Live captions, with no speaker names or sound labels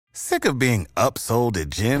Sick of being upsold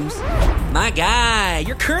at gyms? My guy,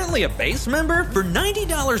 you're currently a base member? For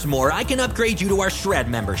 $90 more, I can upgrade you to our Shred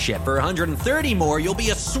membership. For $130 more, you'll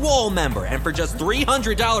be a Swole member. And for just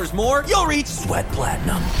 $300 more, you'll reach Sweat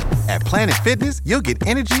Platinum. At Planet Fitness, you'll get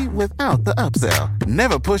energy without the upsell.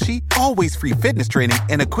 Never pushy, always free fitness training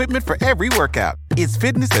and equipment for every workout. It's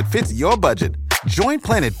fitness that fits your budget. Join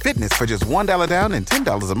Planet Fitness for just $1 down and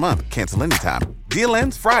 $10 a month. Cancel anytime. Deal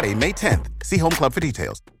ends Friday, May 10th. See Home Club for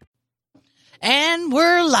details. And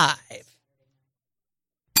we're live.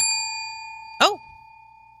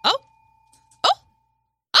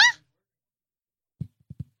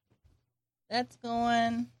 That's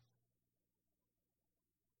going.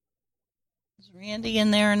 Is Randy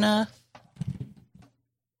in there enough?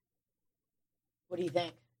 What do you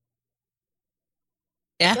think?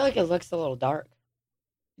 Yeah. I feel like it looks a little dark.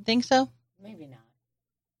 You think so? Maybe not.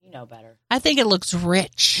 You know better. I think it looks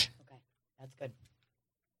rich. Okay, that's good.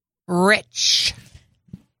 Rich.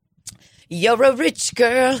 You're a rich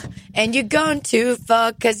girl, and you're gone too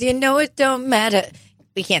far, because you know it don't matter.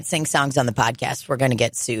 We can't sing songs on the podcast. We're going to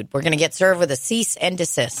get sued. We're going to get served with a cease and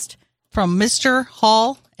desist. From Mr.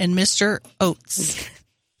 Hall and Mr. Oates.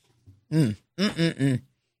 Damn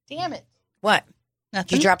it. What? Nothing.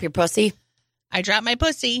 Did you drop your pussy? I dropped my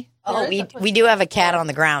pussy. Oh, we do have a cat on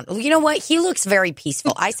the ground. You know what? He looks very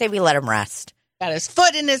peaceful. I say we let him rest. Got his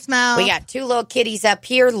foot in his mouth. We got two little kitties up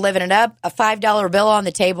here living it up. A $5 bill on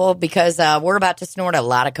the table because we're about to snort a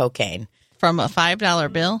lot of cocaine. From a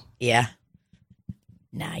 $5 bill? Yeah.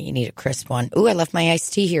 Nah, you need a crisp one. Ooh, I left my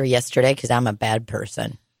iced tea here yesterday because I'm a bad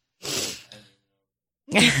person.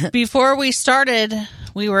 Before we started,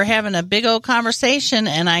 we were having a big old conversation,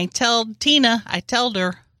 and I told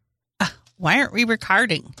her, why aren't we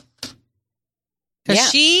recording? Because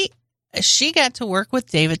she got to work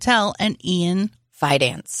with Dave Attell and Ian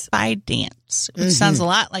Fidance, which sounds a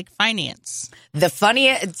lot like finance. The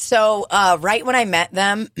funniest. So right when I met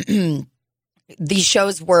them, these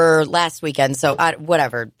shows were last weekend. So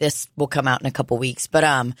whatever, this will come out in a couple weeks.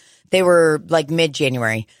 But they were like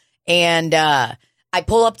mid-January, and I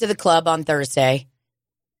pull up to the club on Thursday.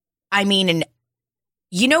 I mean, and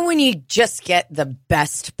you know when you just get the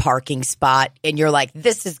best parking spot, and you're like,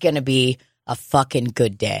 this is going to be a fucking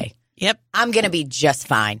good day. Yep, I'm going to be just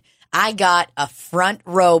fine. I got a front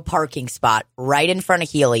row parking spot right in front of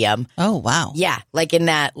Helium. Oh, wow. Yeah, like in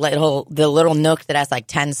that the little nook that has like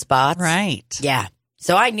 10 spots. Right. Yeah.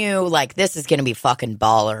 So I knew like this is going to be fucking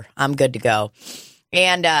baller. I'm good to go.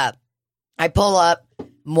 And I pull up,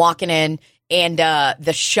 I'm walking in, and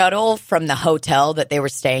the shuttle from the hotel that they were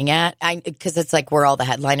staying at, because it's like where all the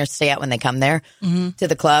headliners stay at when they come there to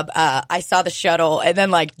the club. I saw the shuttle, and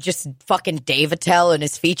then like just fucking Dave Attell and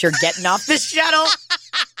his feature getting off the shuttle.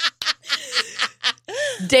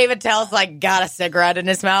 Dave Attell's like got a cigarette in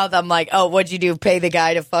his mouth. I'm like, oh, what'd you do? Pay the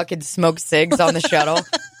guy to fucking smoke cigs on the shuttle?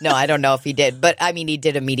 No, I don't know if he did, but I mean, he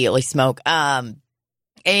did immediately smoke.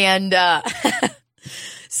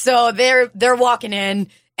 So they're walking in.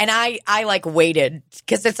 And I like waited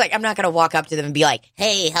because it's like I'm not going to walk up to them and be like,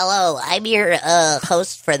 hey, hello, I'm your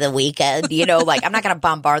host for the weekend. You know, like I'm not going to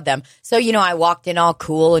bombard them. So, you know, I walked in all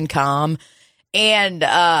cool and calm. And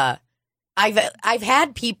I've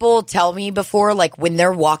had people tell me before, like when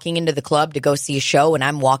they're walking into the club to go see a show and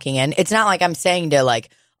I'm walking in, it's not like I'm saying to like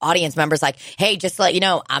audience members like, hey, just to let you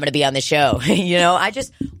know, I'm going to be on the show. You know, I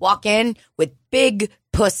just walk in with big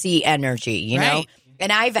pussy energy, you know,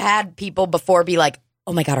 and I've had people before be like,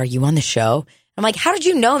 oh my God, are you on the show? I'm like, how did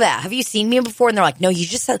you know that? Have you seen me before? And they're like, no, you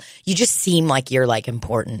just seem like you're like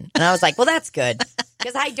important. And I was like, well, that's good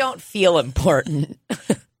because I don't feel important.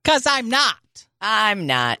 Because I'm not. I'm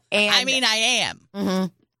not. And I mean, I am. Mm-hmm.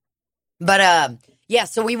 But yeah,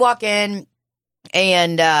 so we walk in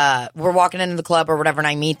and we're walking into the club or whatever, and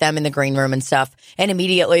I meet them in the green room and stuff. And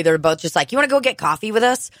immediately they're both just like, you want to go get coffee with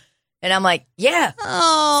us? And I'm like, yeah.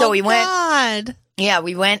 Oh, so we went. God. Yeah,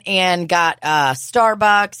 we went and got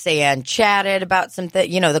Starbucks and chatted about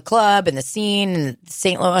the club and the scene and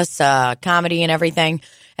St. Louis comedy and everything.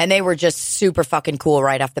 And they were just super fucking cool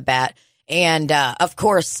right off the bat. And of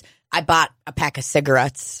course, I bought a pack of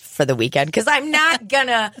cigarettes for the weekend because I'm not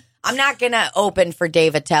gonna open for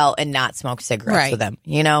Dave Attell and not smoke cigarettes with them.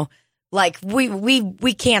 You know, like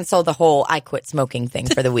we canceled the whole I quit smoking thing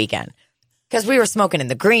for the weekend because we were smoking in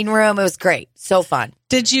the green room. It was great, so fun.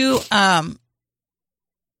 Did you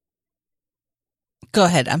Go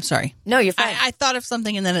ahead. I'm sorry. No, you're fine. I thought of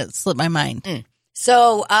something and then it slipped my mind.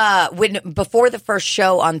 So before the first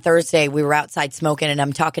show on Thursday, we were outside smoking, and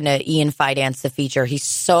I'm talking to Ian Fidance, the feature. He's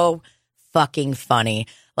so fucking funny.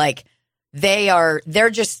 Like they're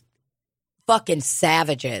just fucking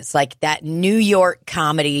savages. Like that New York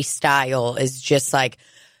comedy style is just like,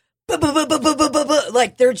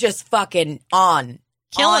 like they're just fucking on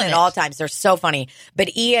at all times. They're so funny.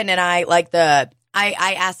 But Ian and I, like I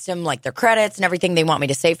asked him like their credits and everything they want me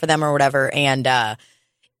to say for them or whatever. And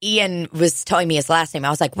Ian was telling me his last name. I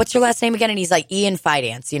was like, what's your last name again? And he's like, Ian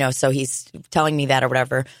Fidance, so he's telling me that or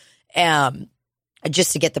whatever.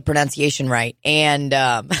 Just to get the pronunciation right. And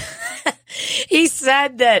he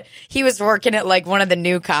said that he was working at like one of the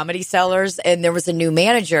new comedy sellers and there was a new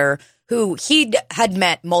manager who he had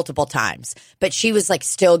met multiple times, but she was like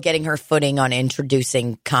still getting her footing on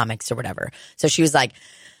introducing comics or whatever. So she was like,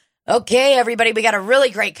 okay, everybody, we got a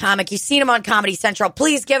really great comic. You've seen him on Comedy Central.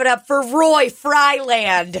 Please give it up for Roy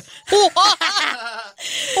Fryland.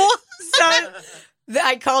 So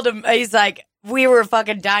I called him. He's like, we were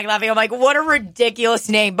fucking dying laughing. I'm like, what a ridiculous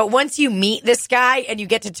name. But once you meet this guy and you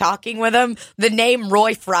get to talking with him, the name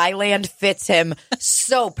Roy Fryland fits him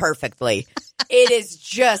so perfectly. It is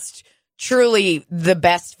just truly the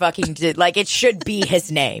best fucking, like it should be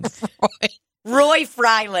his name. Roy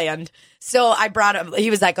Fryland. So I brought him,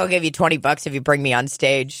 he was like, I'll give you $20 if you bring me on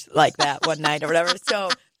stage like that one night or whatever. So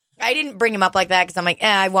I didn't bring him up like that because I'm like,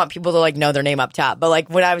 I want people to like know their name up top. But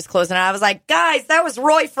like when I was closing out, I was like, guys, that was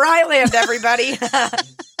Roy Fryland, everybody.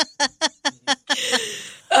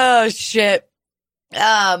 Oh shit.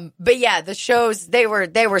 But yeah, the shows, they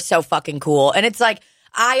were so fucking cool. And it's like,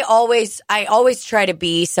 I always try to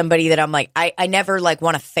be somebody that I'm like, I never like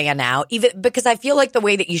want to fan out, even because I feel like the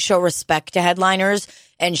way that you show respect to headliners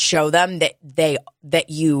and show them that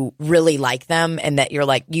you really like them and that you're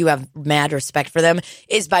like, you have mad respect for them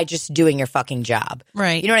is by just doing your fucking job.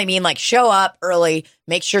 Right. You know what I mean? Like show up early,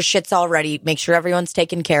 make sure shit's all ready, make sure everyone's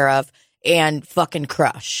taken care of and fucking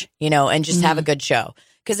crush, and just have a good show.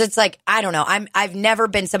 Because it's like, I don't know. I've never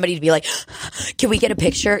been somebody to be like, can we get a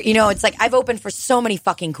picture? It's like I've opened for so many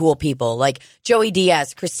fucking cool people, like Joey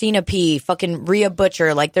Diaz, Christina P, fucking Rhea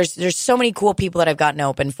Butcher. Like there's so many cool people that I've gotten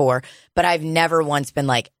open for, but I've never once been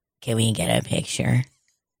like, can we get a picture?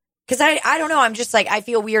 Because I don't know. I'm just like, I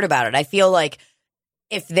feel weird about it. I feel like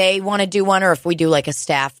if they want to do one or if we do like a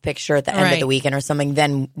staff picture at the end of the weekend or something,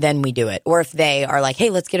 then we do it. Or if they are like,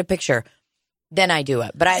 hey, let's get a picture. Then I do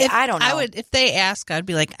it. But I don't know. If they ask, I'd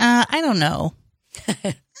be like, I don't know.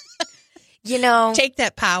 Take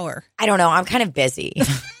that power. I don't know. I'm kind of busy.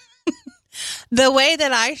 The way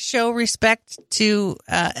that I show respect to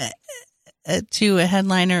a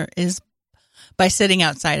headliner is by sitting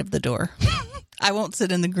outside of the door. I won't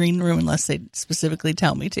sit in the green room unless they specifically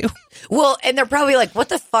tell me to. Well, and they're probably like, what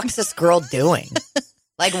the fuck's this girl doing?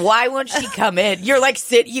 Like, why won't she come in? You're like,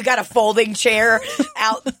 you got a folding chair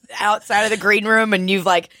outside of the green room and you've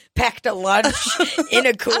like packed a lunch in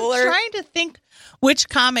a cooler. I'm trying to think which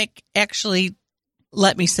comic actually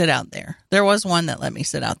let me sit out there. There was one that let me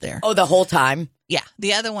sit out there. Oh, the whole time? Yeah.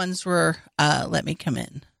 The other ones were let me come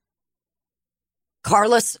in.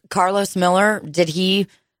 Carlos Miller, did he?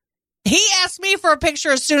 He asked me for a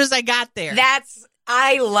picture as soon as I got there.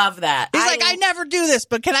 I love that. He's like, I never do this,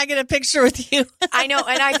 but can I get a picture with you? I know.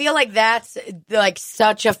 And I feel like that's like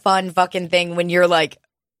such a fun fucking thing when you're like,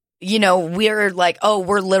 we're like, oh,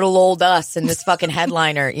 we're little old us and this fucking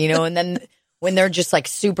headliner, and then when they're just like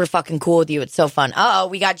super fucking cool with you, it's so fun. Uh-oh,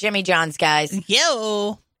 we got Jimmy John's, guys.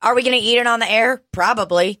 Yo. Are we going to eat it on the air?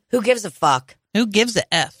 Probably. Who gives a fuck? Who gives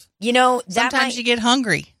a F? Sometimes you get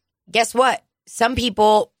hungry. Guess what? Some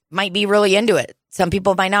people might be really into it. Some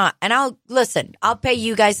people might not. And I'll pay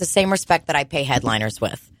you guys the same respect that I pay headliners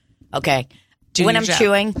with. Okay? When I'm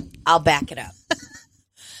chewing, I'll back it up.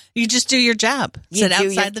 You just do your job. Sit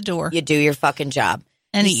outside the door. You do your fucking job.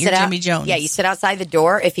 And eat your Jimmy Jones. Yeah, you sit outside the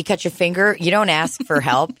door. If you cut your finger, you don't ask for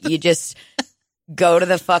help. You just go to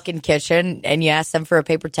the fucking kitchen and you ask them for a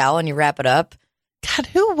paper towel and you wrap it up. God,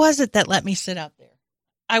 who was it that let me sit out there?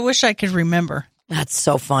 I wish I could remember. That's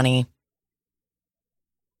so funny.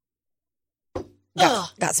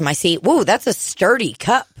 Got some ice. Woo, that's a sturdy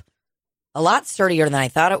cup. A lot sturdier than I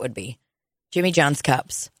thought it would be. Jimmy John's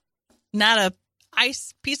cups. Not a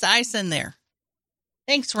piece of ice in there.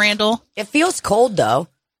 Thanks, Randall. It feels cold, though.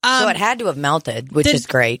 So it had to have melted, which is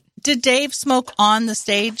great. Did Dave smoke on the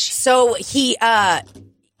stage? So he, I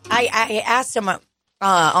asked him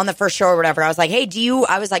on the first show or whatever. I was like, hey, do you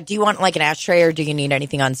want like an ashtray or do you need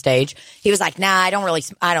anything on stage? He was like, nah, I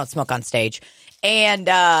don't smoke on stage. And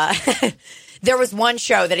there was one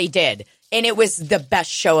show that he did, and it was the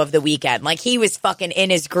best show of the weekend. Like, he was fucking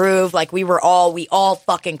in his groove. Like, we all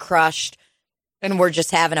fucking crushed, and we're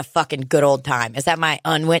just having a fucking good old time. Is that my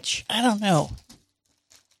unwitch? I don't know.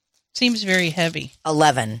 Seems very heavy.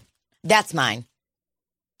 11. That's mine.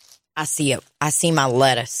 I see it. I see my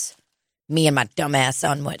lettuce. Me and my dumbass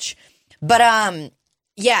sandwich. But,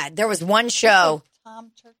 yeah, there was one show.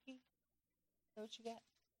 Tom Turkey? Is that what you got?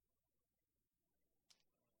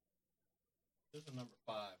 This is number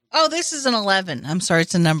 5. Oh, this is an 11. I'm sorry,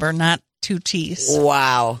 it's a number, not 2 T's.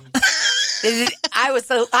 Wow. I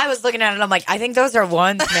was looking at it, and I'm like, I think those are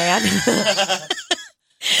ones, man.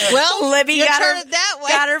 Well, Libby you got turn her, it that way.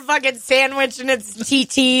 got her fucking sandwich, and it's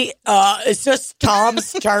TT. It's just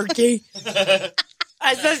Tom's Turkey.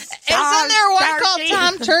 It's just Isn't there one called Turkey.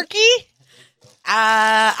 Tom Turkey?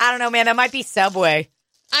 I don't know, man. That might be Subway.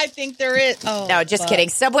 I think there is. Oh, No, just fuck. kidding.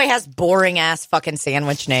 Subway has boring ass fucking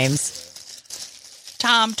sandwich names.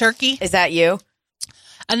 Tom Turkey. Is that you?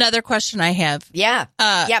 Another question I have. Yeah.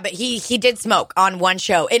 Yeah, but he did smoke on one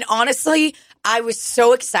show. And honestly, I was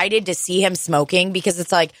so excited to see him smoking because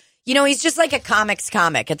it's like, you know, he's just like a comics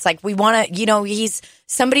comic. It's like we want to, you know, he's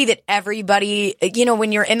somebody that everybody, you know,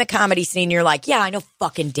 when you're in the comedy scene, you're like, yeah, I know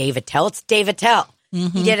fucking Dave Attell. It's Dave Attell.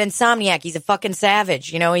 Mm-hmm. He did Insomniac. He's a fucking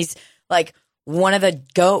savage. You know, he's like one of the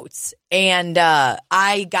goats. And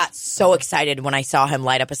I got so excited when I saw him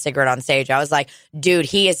light up a cigarette on stage. I was like, dude,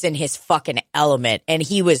 he is in his fucking element. And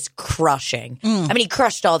he was crushing. I mean, he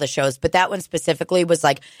crushed all the shows, but that one specifically was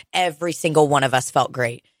like every single one of us felt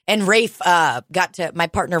great. And Rafe my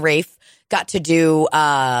partner Rafe got to do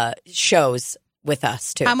shows with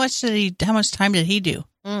us too. How much time did he do?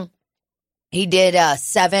 He did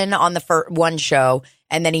 7 on the one show,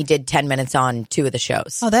 and then he did 10 minutes on 2 of the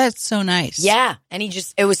shows. Oh, that's so nice. Yeah, and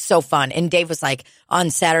it was so fun. And Dave was like, on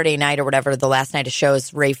Saturday night or whatever, the last night of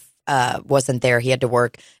shows, Rafe wasn't there. He had to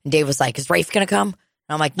work. And Dave was like, is Rafe going to come?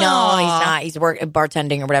 And I'm like, no, he's not. He's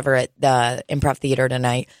bartending or whatever at the Improv Theater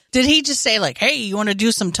tonight. Did he just say like, hey, you want to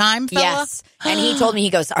do some time, fella? Yes. And he told me, he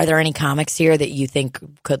goes, are there any comics here that you think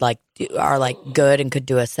could are good and could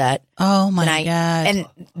do a set? Oh, my And God.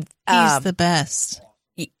 And He's the best.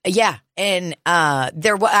 yeah, and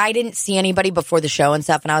I didn't see anybody before the show and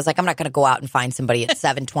stuff, and I was like, I'm not going to go out and find somebody at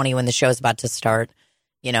 7:20 when the show's about to start.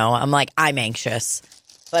 You know, I'm like, I'm anxious,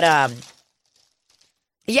 but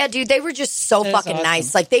yeah, dude, they were just so fucking awesome.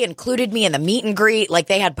 nice. Like they included me in the meet and greet. Like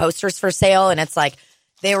they had posters for sale, and it's like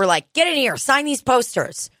they were like, get in here, sign these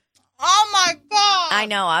posters. Oh, my God. I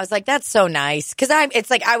know. I was like, that's so nice because it's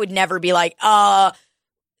like I would never be like,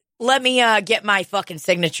 let me get my fucking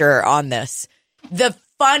signature on this. The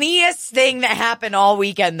funniest thing that happened all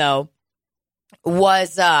weekend, though,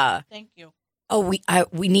 was Thank you. oh,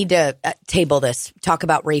 we need to table this. Talk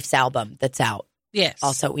about Rafe's album that's out. Yes.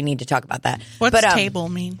 Also, we need to talk about that. What's But, table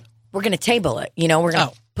mean? We're going to table it. You know, we're going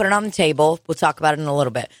to put it on the table. We'll talk about it in a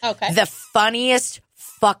little bit. Okay. The funniest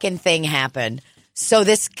fucking thing happened. So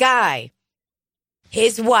this guy,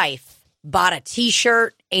 his wife bought a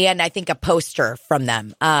T-shirt and I think a poster from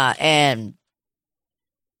them. And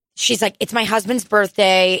she's like, it's my husband's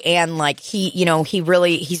birthday. And like, he's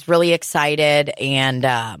really excited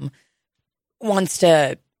and wants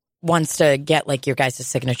to get like your guys'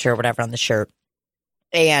 signature or whatever on the shirt.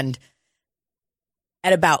 And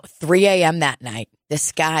at about 3 a.m. that night,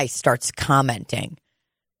 this guy starts commenting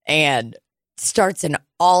and starts an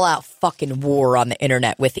all-out fucking war on the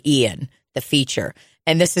internet with Ian, the feature.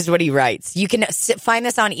 And this is what he writes. You can find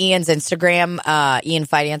this on Ian's Instagram, Ian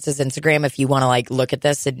Finance's Instagram, if you want to like look at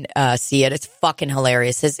this and see it. It's fucking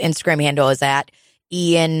hilarious. His Instagram handle is at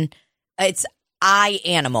Ian. It's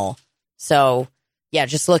iAnimal. So yeah,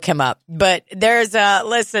 just look him up. But there's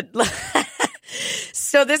listen.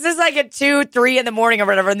 So this is like at 2, 3 in the morning or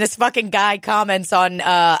whatever, and this fucking guy comments on,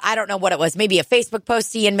 I don't know what it was, maybe a Facebook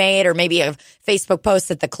post Ian made or maybe a Facebook post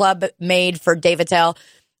that the club made for Dave Attell.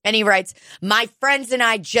 And he writes, my friends and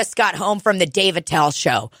I just got home from the Dave Attell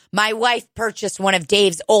show. My wife purchased one of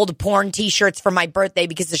Dave's old porn T-shirts for my birthday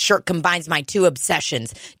because the shirt combines my 2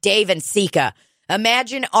 obsessions, Dave and Sika.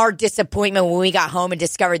 Imagine our disappointment when we got home and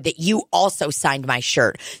discovered that you also signed my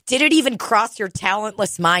shirt. Did it even cross your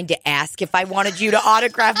talentless mind to ask if I wanted you to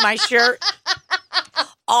autograph my shirt?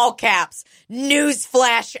 All caps.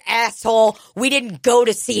 Newsflash, asshole. We didn't go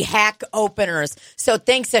to see hack openers. So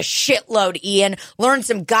thanks a shitload, Ian. Learn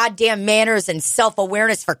some goddamn manners and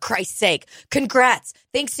self-awareness for Christ's sake. Congrats.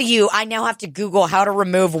 Thanks to you, I now have to Google how to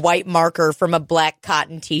remove white marker from a black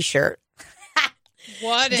cotton T-shirt.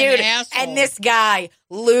 What an Dude, asshole. and this guy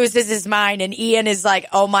loses his mind, and Ian is like,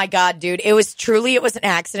 oh my God, dude, it was an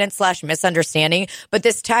accident / misunderstanding, but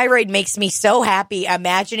this tirade makes me so happy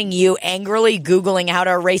imagining you angrily Googling how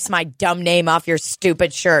to erase my dumb name off your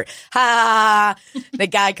stupid shirt. Ha! The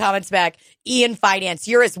guy comments back, Ian Finance,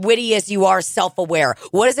 you're as witty as you are self-aware.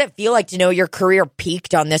 What does it feel like to know your career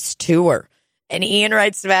peaked on this tour? And Ian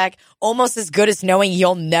writes back, almost as good as knowing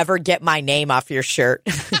you'll never get my name off your shirt.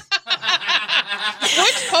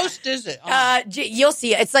 Which post is it? Oh. You'll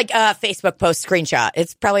see. It's like a Facebook post screenshot.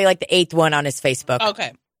 It's probably like the 8th one on his Facebook.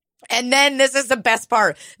 Okay. And then this is the best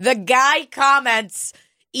part. The guy comments,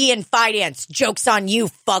 Ian Finance, joke's on you,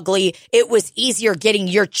 fugly. It was easier getting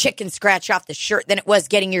your chicken scratch off the shirt than it was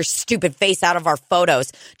getting your stupid face out of our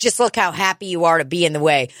photos. Just look how happy you are to be in the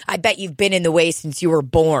way. I bet you've been in the way since you were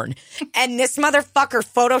born. And this motherfucker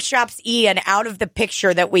photoshops Ian out of the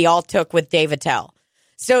picture that we all took with Dave Attell.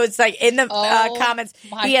 So it's like in the comments,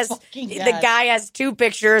 the guy has 2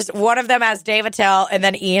 pictures. One of them has Dave Attell and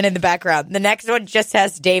then Ian in the background. The next one just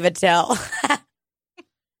has Dave Attell.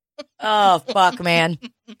 Oh, fuck, man.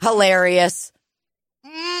 Hilarious.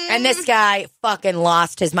 And this guy fucking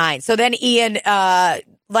lost his mind. So then Ian,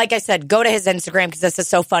 like I said, go to his Instagram because this is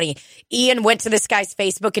so funny. Ian went to this guy's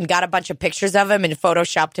Facebook and got a bunch of pictures of him and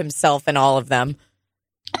photoshopped himself in all of them.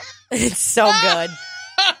 It's so good.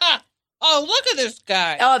 Oh, look at this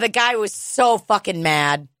guy. Oh, the guy was so fucking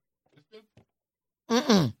mad.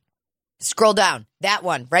 Scroll down. That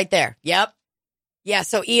one right there. Yep. Yeah,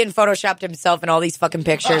 so Ian photoshopped himself in all these fucking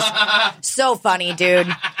pictures. So funny, dude.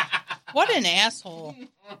 What an asshole.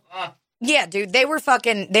 Yeah, dude, they were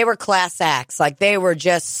class acts. Like, they were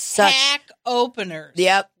just such... Pack openers.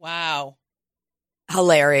 Yep. Wow.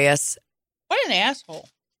 Hilarious. What an asshole.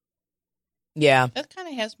 Yeah. That kind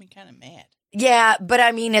of has me kind of mad. Yeah, but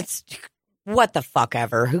I mean, it's... What the fuck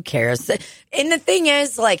ever. Who cares? And the thing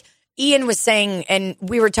is, like, Ian was saying, and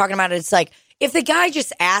we were talking about it, it's like, if the guy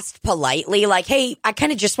just asked politely, like, hey, I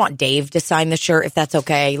kind of just want Dave to sign the shirt, if that's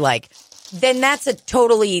okay, like, then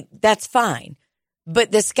that's fine.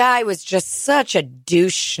 But this guy was just such a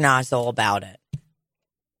douche schnozzle about it.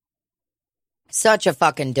 Such a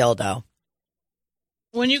fucking dildo.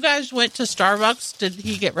 When you guys went to Starbucks, did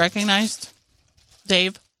he get recognized?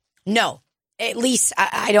 Dave? No. At least,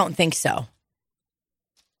 I don't think so.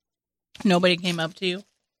 Nobody came up to you?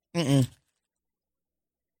 Mm-mm.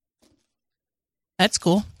 That's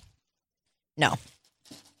cool. No.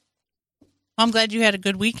 I'm glad you had a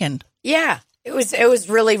good weekend. Yeah. It was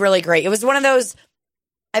really, really great. It was one of those,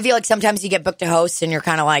 I feel like sometimes you get booked to host and you're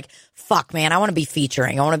kind of like, fuck, man, I want to be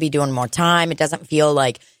featuring. I want to be doing more time. It doesn't feel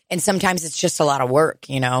like, and sometimes it's just a lot of work,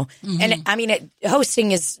 you know? Mm-hmm. And I mean,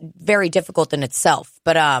 hosting is very difficult in itself,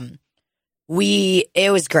 but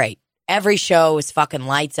it was great. Every show was fucking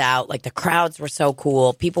lights out. Like, the crowds were so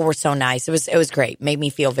cool. People were so nice. It was great. Made me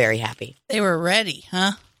feel very happy. They were ready,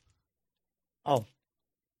 huh? Oh.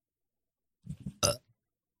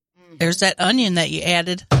 There's that onion that you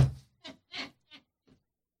added. Oh,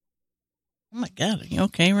 my God. Are you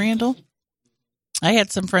okay, Randall? I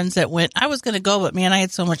had some friends that went. I was going to go, but, man, I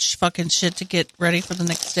had so much fucking shit to get ready for the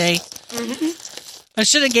next day. Mm-hmm. I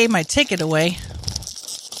should have gave my ticket away.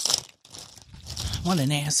 What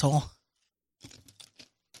an asshole.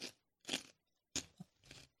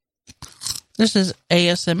 This is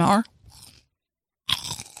ASMR.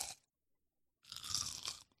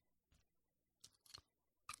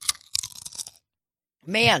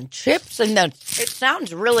 Man, chips and it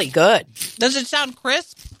sounds really good. Does it sound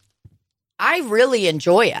crisp? I really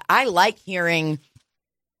enjoy it. I like hearing.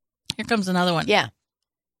 Here comes another one. Yeah.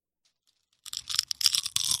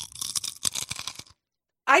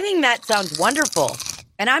 I think that sounds wonderful.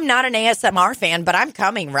 And I'm not an ASMR fan, but I'm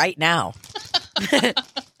coming right now.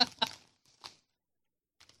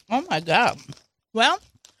 Oh, my God. Well,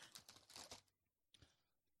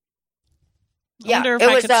 yeah,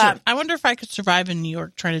 I wonder if I could survive in New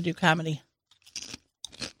York trying to do comedy.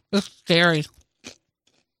 It's scary.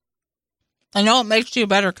 I know it makes you a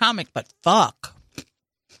better comic, but fuck.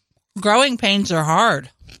 Growing pains are hard.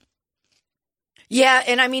 Yeah,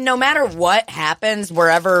 and I mean, no matter what happens,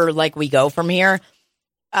 wherever like we go from here,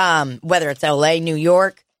 whether it's LA, New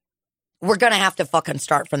York, we're going to have to fucking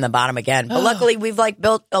start from the bottom again. But luckily, we've like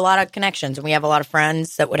built a lot of connections and we have a lot of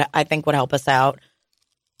friends that I think would help us out.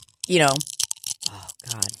 You know. Oh,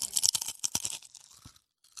 God.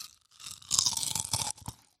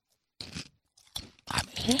 I'm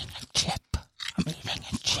eating a chip.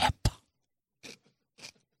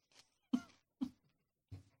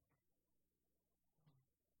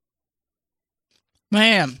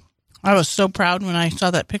 Man, I was so proud when I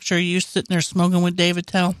saw that picture of you sitting there smoking with Dave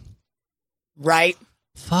Attell. Right?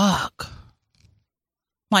 Fuck.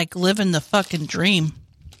 Like living the fucking dream.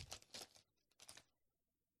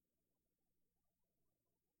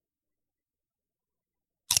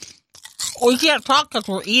 We can't talk because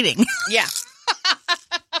we're eating. Yeah.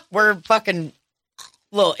 We're fucking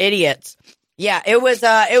little idiots. Yeah, it was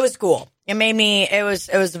cool.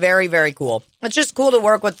 It was very, very cool. It's just cool to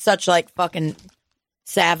work with such like fucking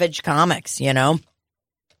savage comics, you know?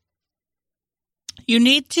 You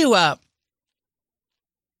need to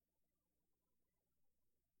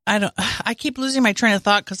I keep losing my train of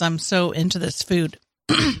thought because I'm so into this food.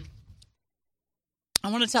 I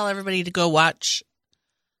want to tell everybody to go watch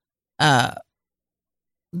the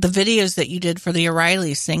videos that you did for the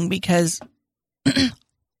O'Reillys thing because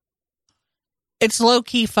it's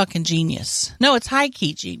low-key fucking genius. No, it's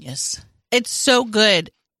high-key genius. It's so good.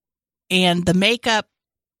 And the makeup,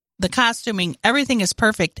 the costuming, everything is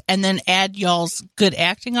perfect. And then add y'all's good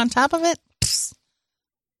acting on top of it. Psst,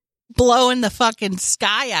 blowing the fucking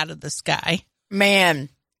sky out of the sky. Man,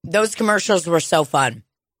 those commercials were so fun.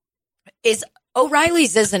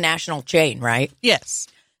 O'Reilly's is a national chain, right? Yes.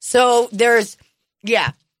 So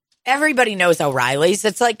everybody knows O'Reilly's.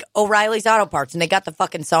 It's like O'Reilly's Auto Parts, and they got the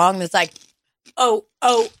fucking song that's like, O'Reilly's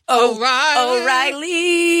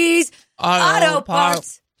Auto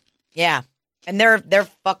Parts. Yeah, and they're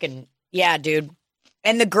fucking dude.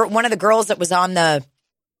 And one of the girls that was on the,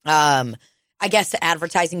 I guess the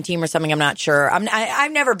advertising team or something. I'm not sure.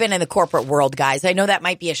 I've never been in the corporate world, guys. I know that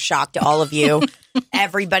might be a shock to all of you.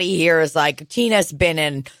 Everybody here is like, Tina's been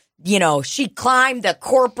in. She climbed the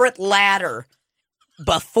corporate ladder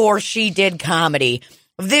before she did comedy.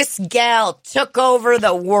 This gal took over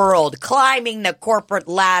the world, climbing the corporate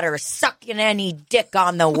ladder, sucking any dick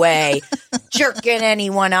on the way, jerking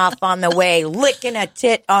anyone off on the way, licking a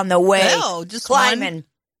tit on the way. No, just climbing. one.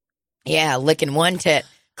 Yeah, licking one tit.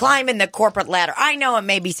 Climbing the corporate ladder. I know it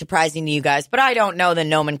may be surprising to you guys, but I don't know the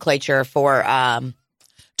nomenclature for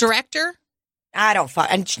director. I don't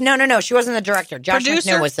no. She wasn't the director. Josh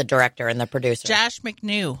Producer? McNew was the director and the producer. Josh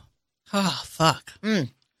McNew. Oh, fuck.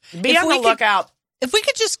 Be on the lookout. If we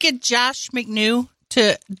could just get Josh McNew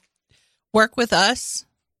to work with us,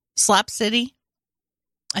 Slap City,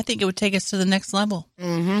 I think it would take us to the next level.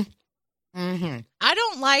 Mm-hmm.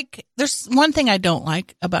 There's one thing I don't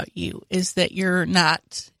like about you is that you're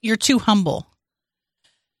too humble.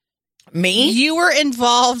 Me? You were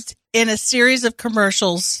involved in a series of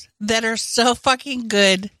commercials that are so fucking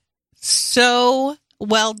good, so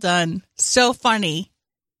well done, so funny,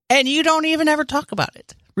 and you don't even ever talk about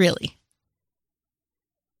it, really.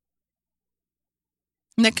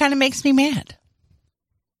 And that kind of makes me mad.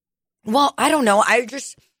 Well, I don't know.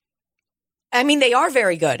 They are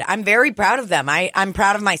very good. I'm very proud of them. I'm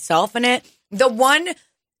proud of myself in it. The one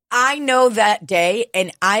I know that day,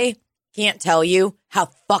 and I can't tell you how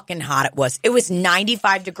fucking hot it was. It was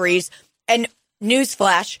 95 degrees. And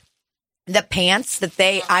newsflash, the pants that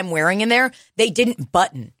I'm wearing in there, they didn't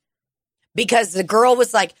button. Because the girl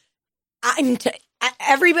was like,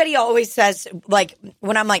 everybody always says, like,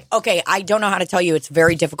 when I'm like, okay, I don't know how to tell you, it's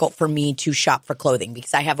very difficult for me to shop for clothing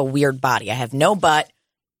because I have a weird body. I have no butt.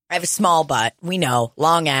 I have a small butt. We know.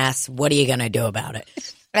 Long ass. What are you going to do about it?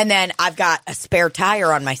 And then I've got a spare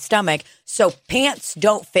tire on my stomach. So pants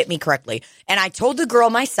don't fit me correctly. And I told the girl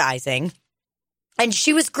my sizing. And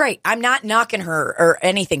she was great. I'm not knocking her or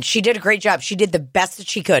anything. She did a great job. She did the best that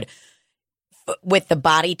she could with the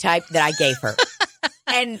body type that I gave her.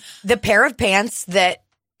 And the pair of pants that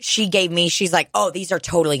she gave me, she's like, oh, these are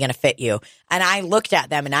totally going to fit you. And I looked at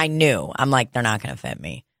them and I knew. I'm like, they're not going to fit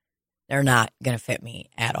me. They're not going to fit me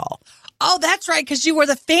at all. Oh, that's right, because you wore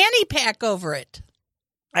the fanny pack over it.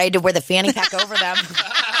 I had to wear the fanny pack over them.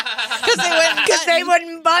 Because they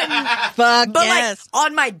wouldn't button. Fuck But yes. like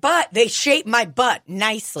on my butt, they shape my butt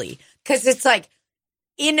nicely. Because it's like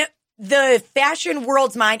in the fashion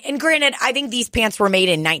world's mind, and granted, I think these pants were made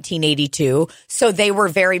in 1982. So they were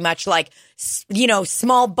very much like,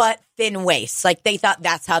 small butt, thin waist. Like they thought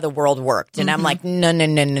that's how the world worked. And I'm like,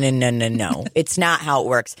 no. It's not how it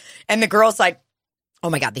works. And the girl's like, oh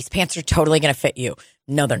my God, these pants are totally going to fit you.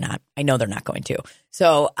 No, they're not. I know they're not going to.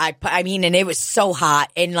 So and it was so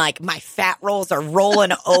hot and like my fat rolls are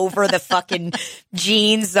rolling over the fucking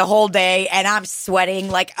jeans the whole day. And I'm sweating.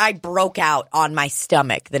 Like I broke out on my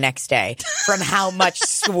stomach the next day from how much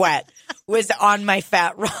sweat was on my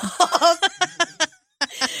fat rolls.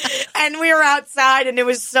 And we were outside and it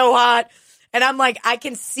was so hot. And I'm like, I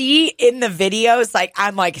can see in the videos, like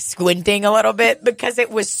I'm like squinting a little bit because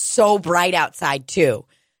it was so bright outside too.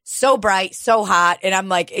 So bright, so hot. And I'm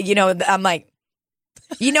like, when like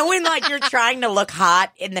you're trying to look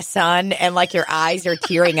hot in the sun and like your eyes are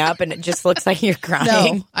tearing up and it just looks like you're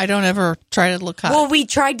crying. No, I don't ever try to look hot. Well, we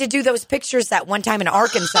tried to do those pictures that one time in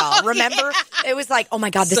Arkansas. Remember? Yeah. It was like, oh my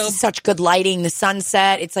God, this is such good lighting. The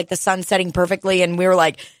sunset. It's like the sun setting perfectly. And we were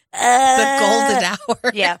like, the golden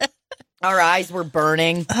hour. Yeah. Our eyes were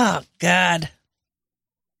burning. Oh, God.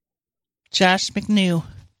 Josh McNew.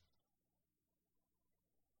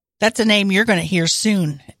 That's a name you're going to hear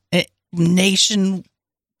soon.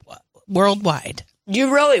 Worldwide.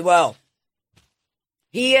 You really will.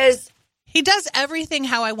 He is. He does everything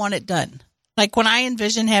how I want it done. Like when I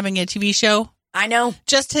envision having a TV show, I know.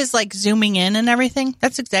 just his like zooming in and everything,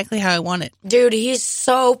 that's exactly how I want it. Dude, he's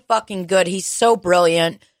so fucking good. He's so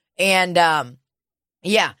brilliant. And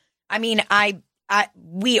yeah, I mean,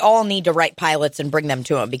 we all need to write pilots and bring them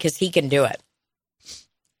to him because he can do it.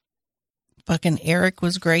 Fucking Eric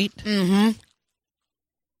was great. Mm-hmm.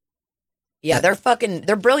 Yeah,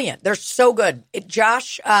 they're brilliant. They're so good.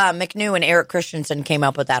 Josh McNew and Eric Christensen came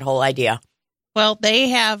up with that whole idea. Well, they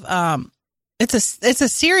have it's a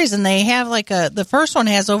series, and they have like the first one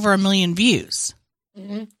has over 1 million views,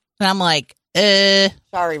 and I'm like,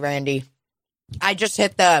 Sorry, Randy. I just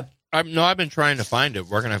hit the. I've been trying to find it.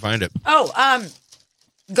 Where can I find it? Oh,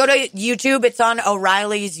 go to YouTube. It's on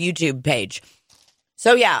O'Reilly's YouTube page.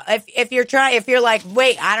 So yeah, if you're like,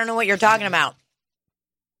 wait, I don't know what you're talking about.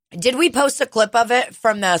 Did we post a clip of it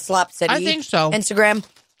from the Slop City? I think so. Instagram.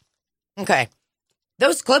 Okay,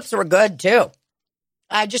 those clips were good too.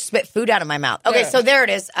 I just spit food out of my mouth. Okay, so there it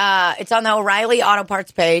is. It's on the O'Reilly Auto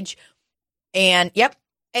Parts page, and yep,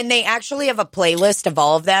 and they actually have a playlist of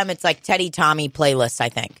all of them. It's like Teddy Tommy playlist, I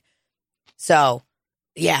think. So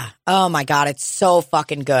yeah, oh my god, it's so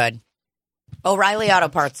fucking good. O'Reilly Auto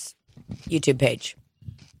Parts YouTube page.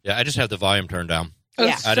 Yeah, I just have the volume turned down.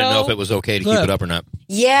 Yeah. I didn't know if it was okay to keep it up or not.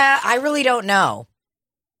 Yeah, I really don't know.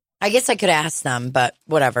 I guess I could ask them, but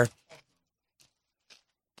whatever.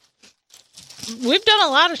 We've done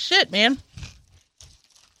a lot of shit, man.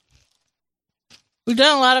 We've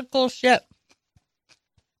done a lot of cool shit.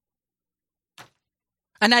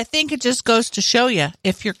 And I think it just goes to show you,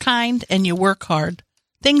 if you're kind and you work hard,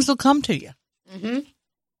 things will come to you. Mm-hmm.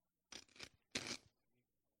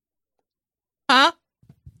 Huh?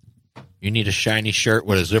 You need a shiny shirt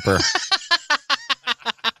with a zipper.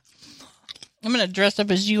 I'm going to dress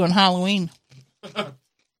up as you on Halloween.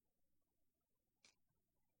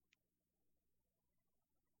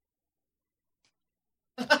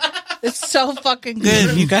 It's so fucking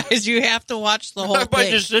good, you guys. You have to watch the whole I might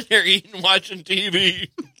thing. just sit here eating, watching TV.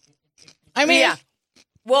 I mean, Yeah.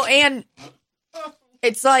 Well, and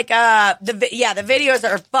it's like the videos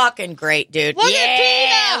are fucking great, dude. Look at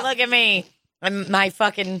yeah, Tina! look at me. I'm my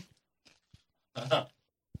fucking.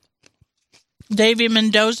 Davey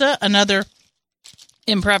Mendoza, another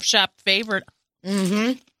improv shop favorite.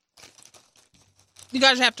 Mm-hmm. You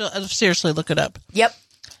guys have to seriously look it up. Yep.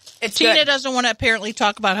 It's Tina good. doesn't want to apparently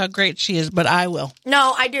talk about how great she is, but I will.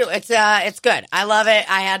 No, I do. It's good. I love it.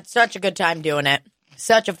 I had such a good time doing it.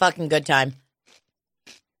 Such a fucking good time.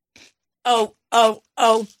 Oh,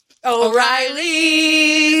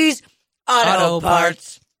 O'Reilly's Auto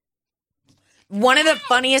Parts. One of the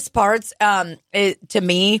funniest parts to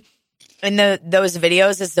me in those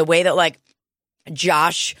videos is the way that like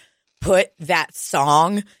Josh put that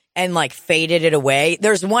song and like faded it away.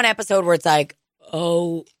 There's one episode where it's like,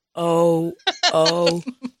 oh,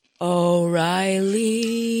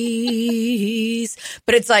 O'Reilly's.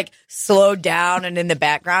 But it's like slowed down and in the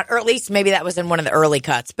background, or at least maybe that was in one of the early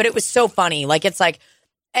cuts. But it was so funny. Like, it's like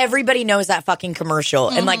everybody knows that fucking commercial.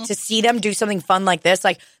 And like to see them do something fun like this,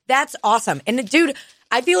 like that's awesome. And dude,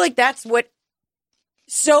 I feel like that's what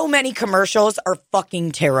so many commercials are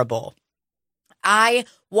fucking terrible. I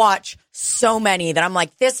watch so many that I'm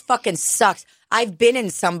like, this fucking sucks. I've been in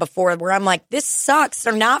some before where I'm like, this sucks.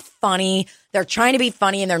 They're not funny. They're trying to be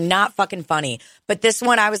funny and they're not fucking funny. But this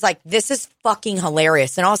one, I was like, this is fucking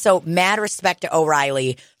hilarious. And also mad respect to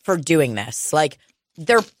O'Reilly for doing this. Like,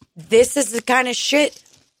 this is the kind of shit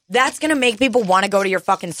that's going to make people want to go to your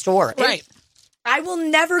fucking store. Right. I will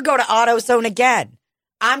never go to AutoZone again.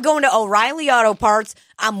 I'm going to O'Reilly Auto Parts.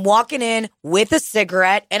 I'm walking in with a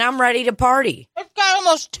cigarette and I'm ready to party. It's got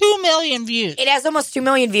almost 2 million views. It has almost 2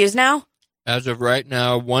 million views now. As of right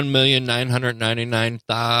now,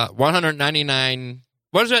 1,999,199.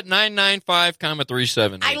 What is that?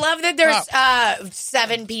 995,37. I love that there's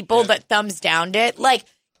 7 people that thumbs downed it. Like,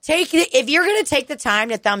 if you're gonna take the time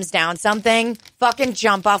to thumbs down something, fucking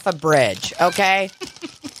jump off a bridge, okay?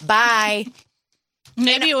 Bye.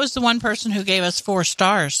 Maybe it was the one person who gave us 4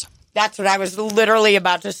 stars. That's what I was literally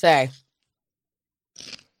about to say.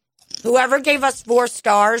 Whoever gave us 4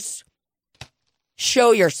 stars,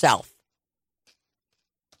 show yourself.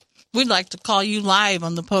 We'd like to call you live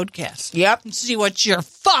on the podcast. Yep. And see what your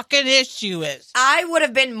fucking issue is. I would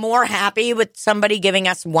have been more happy with somebody giving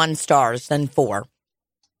us 1 stars than 4.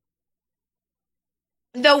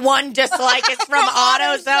 The one dislike is from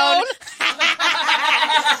AutoZone.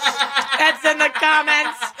 That's in the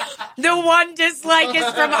comments. The one dislike is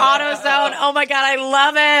from AutoZone. Oh my God, I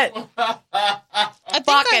love it. I think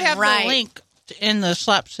Fucking I have right. the link in the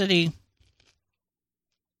Slap City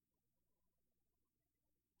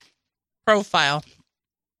profile.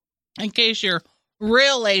 in case you're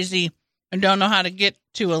real lazy and don't know how to get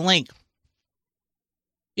to a link.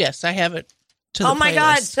 Yes, I have it to the Oh my playlist.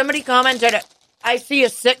 God, somebody commented, I see a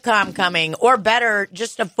sitcom coming, or better,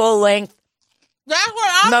 just a full-length That's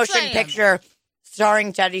what I'm motion saying. picture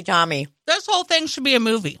starring Teddy Tommy. This whole thing should be a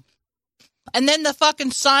movie. And then the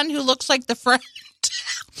fucking son who looks like the friend.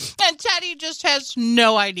 And Teddy just has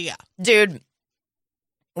no idea. Dude,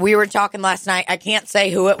 we were talking last night. I can't say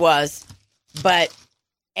who it was, but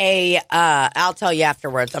I'll tell you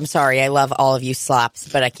afterwards. I'm sorry. I love all of you slops,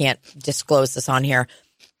 but I can't disclose this on here.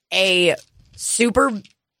 A super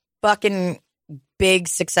fucking big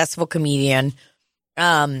successful comedian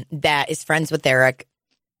that is friends with Eric,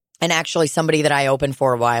 and actually somebody that I opened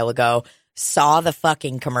for a while ago, saw the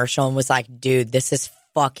fucking commercial and was like, dude, this is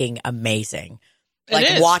fucking amazing.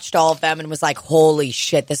 Like, watched all of them and was like, holy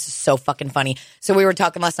shit, this is so fucking funny. So we were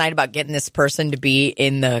talking last night about getting this person to be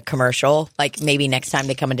in the commercial. Like, maybe next time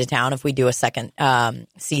they come into town, if we do a second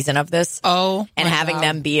season of this. Oh, and having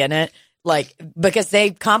them be in it. Like, because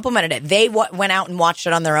they complimented it. They went out and watched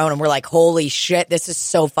it on their own and were like, holy shit, this is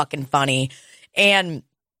so fucking funny. And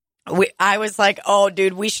I was like, oh,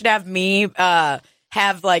 dude, we should have me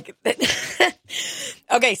have like...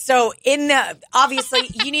 Okay, so obviously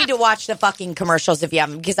you need to watch the fucking commercials if you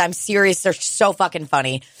haven't, because I'm serious, they're so fucking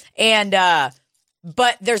funny. And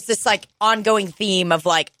but there's this like ongoing theme of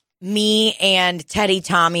like me and Teddy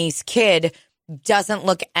Tommy's kid doesn't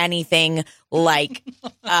look anything like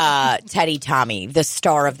Teddy Tommy, the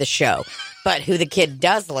star of the show. But who the kid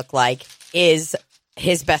does look like is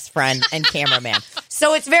his best friend and cameraman.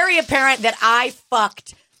 So it's very apparent that I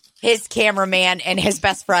fucked his cameraman and his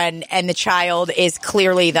best friend, and the child is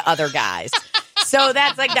clearly the other guys. So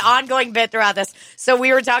that's like the ongoing bit throughout this. So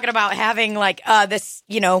we were talking about having like this,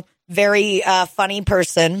 very funny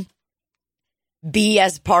person be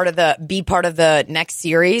part of the next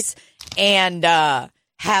series, and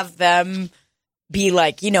have them be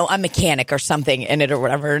like, a mechanic or something in it or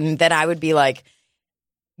whatever. And then I would be like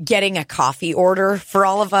getting a coffee order for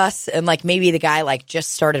all of us, and like maybe the guy like just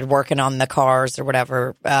started working on the cars or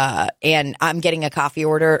whatever, and I'm getting a coffee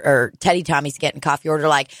order, or Teddy Tommy's getting a coffee order,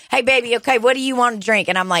 like, hey baby, okay, what do you want to drink?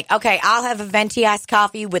 And I'm like, okay, I'll have a venti iced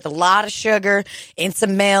coffee with a lot of sugar and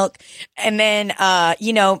some milk. And then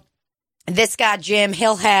this guy Jim,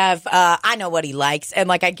 he'll have I know what he likes. And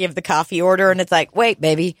like I give the coffee order, and it's like, wait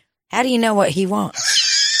baby, how do you know what he wants?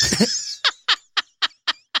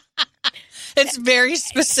 It's very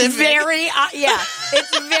specific.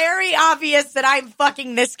 It's very obvious that I'm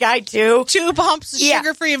fucking this guy too. 2 pumps of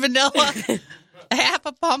sugar-free vanilla, half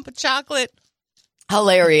a pump of chocolate.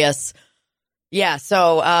 Hilarious. Yeah,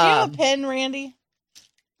 so... do you have a pen, Randy?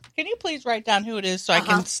 Can you please write down who it is so I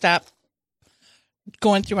can stop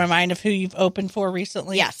going through my mind of who you've opened for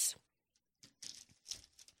recently? Yes.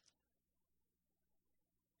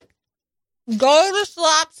 Go to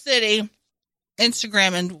Slop City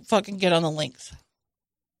Instagram and fucking get on the links.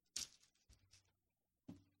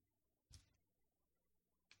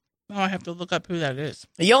 Now I have to look up who that is.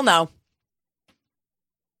 You'll know.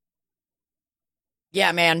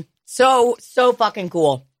 Yeah, man. So fucking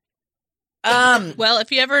cool. Well,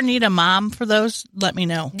 if you ever need a mom for those, let me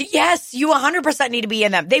know. Yes, you 100% need to be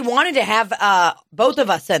in them. They wanted to have both of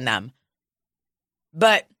us in them.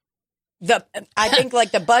 But I think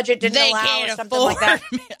like the budget didn't allow or something like that.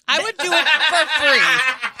 I would do it for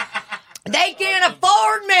free. They can't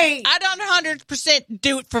afford me. I don't 100%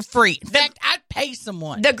 do it for free. In fact, I'd pay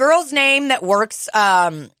someone. The girl's name that works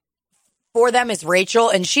for them is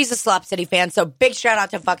Rachel, and she's a Slop City fan. So big shout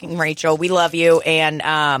out to fucking Rachel. We love you.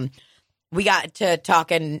 And we got to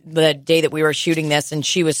talking the day that we were shooting this, and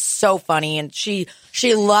she was so funny, and she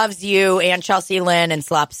loves you and Chelsea Lynn and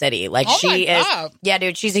Slop City. Like she is, yeah,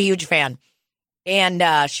 dude, she's a huge fan,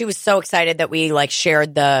 and she was so excited that we like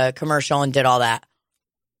shared the commercial and did all that.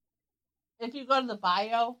 If you go to the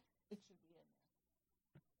bio, it should be in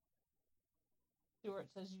there. See where it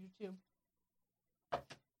says YouTube.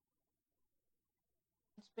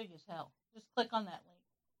 It's big as hell. Just click on that link.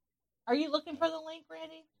 Are you looking for the link,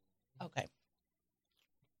 Randy? Okay.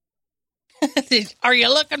 Are you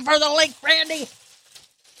looking for the link, Randy?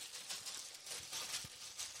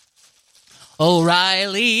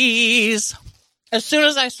 O'Reilly's. As soon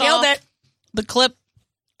as I saw the clip,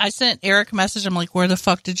 I sent Eric a message. I'm like, where the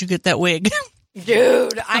fuck did you get that wig?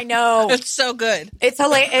 Dude, I know. It's so good. It's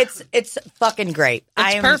hilarious. It's fucking great.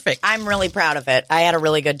 It's perfect. I'm really proud of it. I had a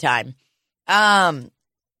really good time.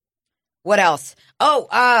 What else?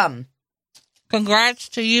 Oh, congrats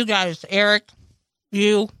to you guys, Eric.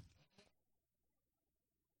 You.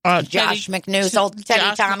 Josh McNews, old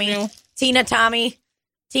Teddy Tommy, Tina Tommy,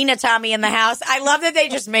 Tina Tommy in the house. I love that they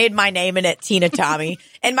just made my name in it, Tina Tommy.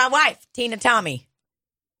 And my wife, Tina Tommy.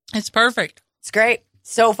 It's perfect. It's great.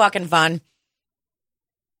 So fucking fun.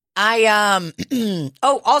 Also,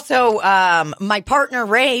 my partner,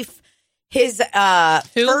 Rafe, his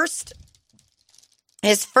first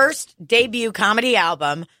debut comedy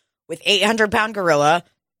album with 800 Pound Gorilla.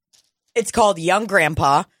 It's called Young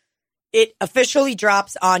Grandpa. It officially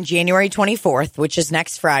drops on January 24th, which is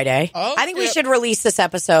next Friday. Oh, I think we should release this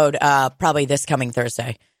episode probably this coming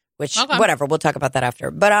Thursday, which, whatever, we'll talk about that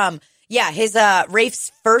after. But, yeah, his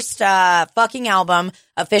Rafe's first fucking album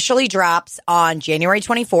officially drops on January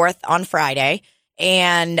 24th on Friday.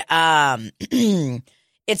 And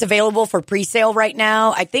it's available for pre-sale right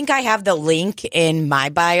now. I think I have the link in my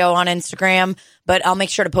bio on Instagram, but I'll make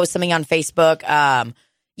sure to post something on Facebook.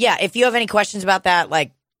 Yeah, if you have any questions about that,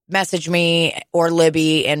 like, message me or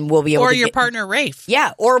Libby and we'll be able to. Or your partner, Rafe.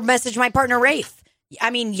 Yeah, or message my partner, Rafe. I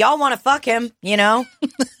mean, y'all want to fuck him, you know?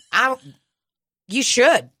 You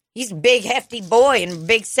should. He's a big, hefty boy and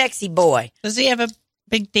big, sexy boy. Does he have a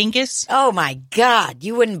big dingus? Oh, my God.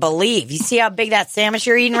 You wouldn't believe. You see how big that sandwich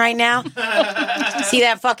you're eating right now? See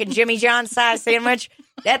that fucking Jimmy John size sandwich?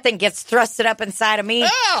 That thing gets thrusted up inside of me.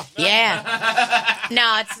 Oh. Yeah.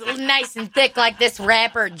 No, it's nice and thick like this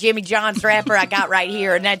wrapper, Jimmy John's wrapper I got right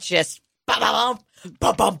here. And that's just bum, bum,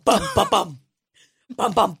 bum, bum, bum, bum,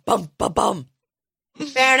 bum, bum, bum, bum, bum.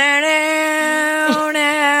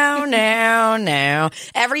 Now.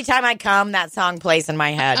 Every time I come, that song plays in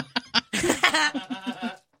my head.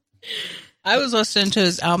 I was listening to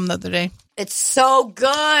his album the other day. It's so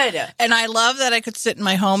good. And I love that I could sit in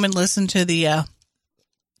my home and listen to the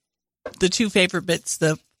two favorite bits,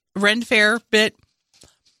 the Ren Fair bit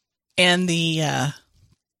and the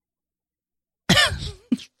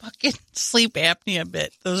fucking sleep apnea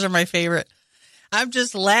bit. Those are my favorite. I'm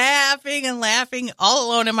just laughing and laughing all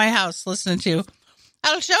alone in my house listening to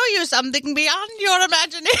I'll show you something beyond your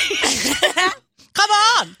imagination. Come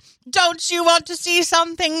on. Don't you want to see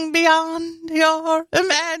something beyond your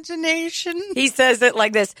imagination? He says it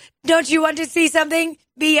like this. Don't you want to see something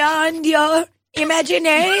beyond your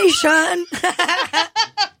imagination?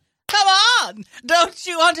 Come on. Don't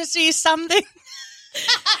you want to see something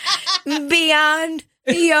beyond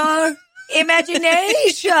your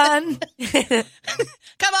imagination?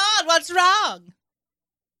 Come on. What's wrong?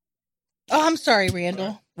 Oh, I'm sorry,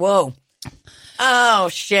 Randall. Whoa. Oh,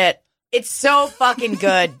 shit. It's so fucking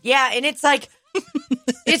good. Yeah, and it's like,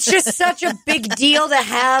 it's just such a big deal to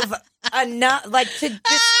have to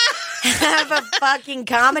just have a fucking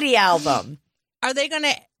comedy album. Are they going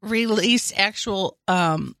to release actual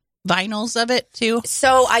vinyls of it too?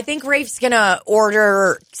 So I think Rafe's going to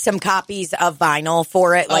order some copies of vinyl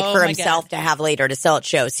for it, like for himself to have later to sell at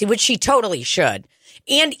shows, which he totally should.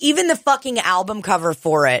 And even the fucking album cover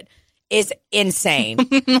for it is insane.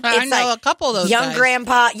 I know like a couple of those Young guys.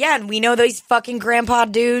 Grandpa. Yeah, and we know these fucking grandpa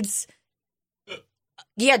dudes.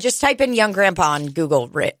 Yeah, just type in Young Grandpa on Google,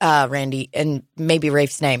 Randy, and maybe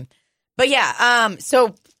Rafe's name. But yeah,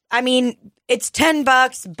 so, I mean, it's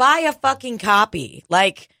 $10. Buy a fucking copy.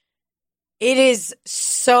 Like, it is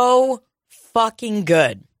so fucking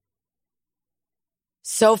good.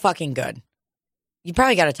 So fucking good. You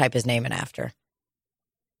probably got to type his name in after.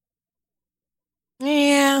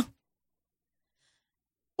 Yeah.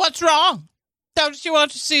 What's wrong? Don't you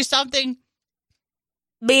want to see something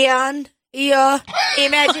beyond your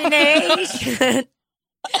imagination?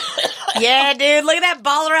 Yeah, dude. Look at that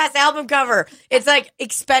baller ass album cover. It's like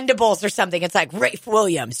Expendables or something. It's like Rafe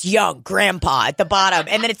Williams, Young Grandpa at the bottom.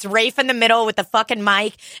 And then it's Rafe in the middle with the fucking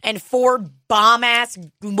mic and 4 bomb ass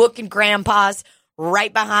looking grandpas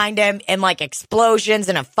right behind him and like explosions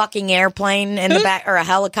and a fucking airplane in the back or a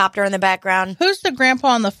helicopter in the background. Who's the grandpa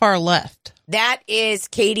on the far left? That is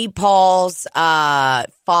Katie Paul's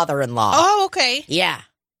father-in-law. Oh, okay. Yeah.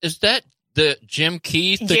 Is that the Jim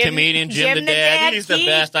Keith, the comedian Jim the Dad? He's Keith. The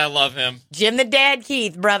best. I love him. Jim the Dad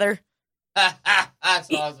Keith, brother. That's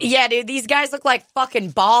awesome. Yeah, dude, these guys look like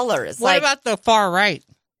fucking ballers. What about the far right?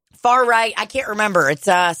 Far right, I can't remember. It's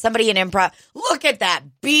somebody in improv. Look at that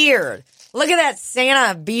beard. Look at that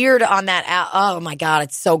Santa beard on that. Oh, my God,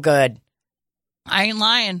 it's so good. I ain't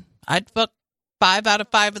lying. I'd fuck 5 out of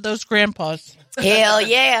 5 of those grandpas. Hell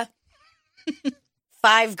yeah.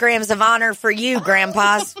 5 grams of honor for you,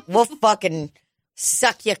 grandpas. We'll fucking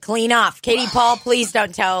suck you clean off. Katie Paul, please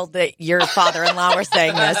don't tell that your father-in-law we're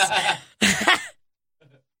saying this.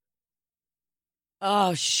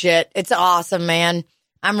 Oh, shit. It's awesome, man.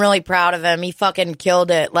 I'm really proud of him. He fucking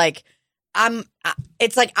killed it. Like,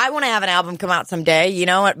 it's like, I want to have an album come out someday, you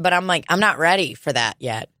know, but I'm like, I'm not ready for that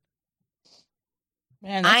yet.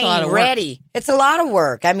 Man, that's I a lot ain't of work. ready. It's a lot of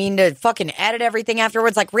work. I mean, to fucking edit everything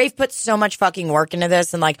afterwards. Like, Rafe puts so much fucking work into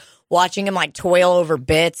this, and like watching him like toil over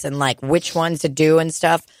bits and like which ones to do and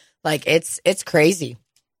stuff. Like, it's crazy.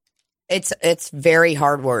 It's very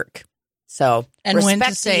hard work. So, And when respect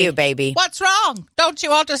to say, you, baby. What's wrong? Don't you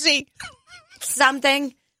want to see?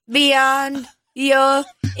 Something beyond your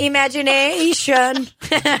imagination.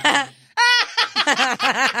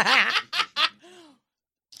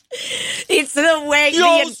 It's the way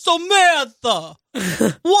Samantha,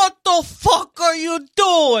 what the fuck are you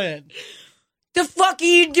doing? The fuck are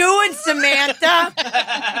you doing, Samantha?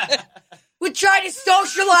 We're trying to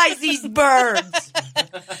socialize these birds.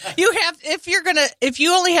 You have, if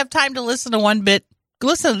you only have time to listen to one bit,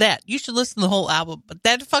 listen to that. You should listen to the whole album. But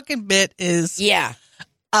that fucking bit is Yeah.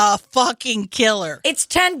 a fucking killer. It's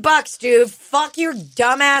 $10, dude. Fuck your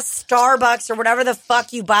dumbass Starbucks or whatever the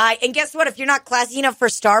fuck you buy. And guess what? If you're not classy enough for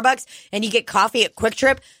Starbucks and you get coffee at Quick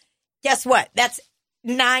Trip, guess what? That's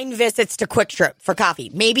 9 visits to Quick Trip for coffee.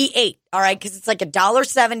 Maybe 8, all right? Because it's like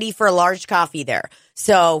 $1.70 for a large coffee there.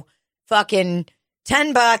 So fucking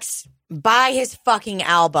 $10, buy his fucking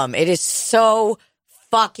album. It is so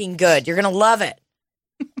fucking good. You're going to love it.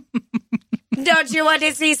 Don't you want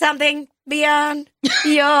to see something beyond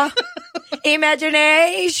your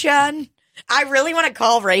imagination? I really want to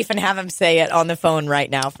call Rafe and have him say it on the phone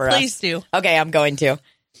right now for us. Please do. Okay, I'm going to.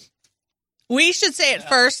 We should say it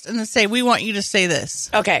first and then say, we want you to say this.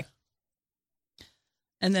 Okay.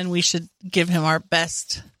 And then we should give him our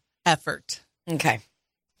best effort. Okay.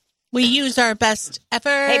 We use our best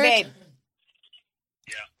effort. Hey, babe.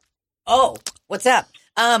 Yeah. Oh, what's up?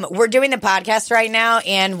 We're doing the podcast right now,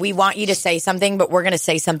 and we want you to say something, but we're going to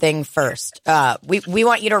say something first. We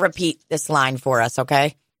want you to repeat this line for us,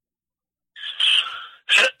 okay?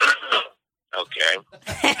 Okay.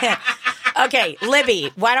 Okay, Libby,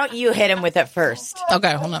 why don't you hit him with it first?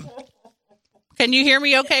 Okay, hold on. Can you hear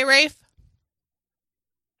me okay, Rafe?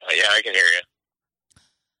 Yeah, I can hear you.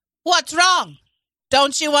 What's wrong?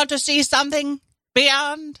 Don't you want to see something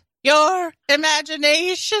beyond your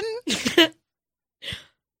imagination?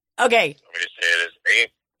 Okay. Want me to say it as me?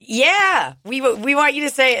 Yeah, we want you to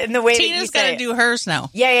say it in the way that you Tina's say going it. to do hers now.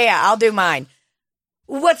 Yeah, I'll do mine.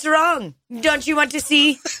 What's wrong? Don't you want to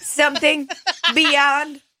see something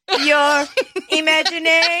beyond your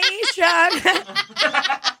imagination?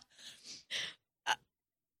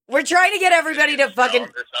 We're trying to get everybody to fucking...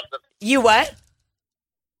 Stoned or something? You what?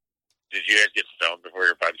 Did you guys get stoned before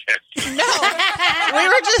your podcast? No,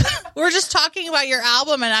 we were just talking about your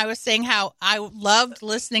album, and I was saying how I loved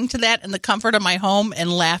listening to that in the comfort of my home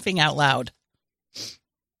and laughing out loud.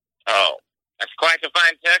 Oh, that's quite a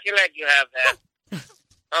fine turkey leg you have there.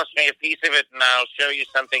 Toss me a piece of it, and I'll show you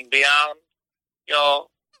something beyond your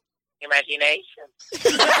imagination.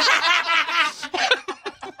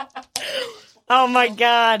 Oh my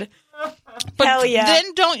God. But Hell yeah.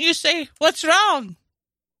 then don't you say, what's wrong?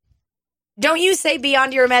 Don't you say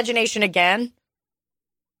beyond your imagination again?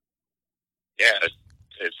 Yeah,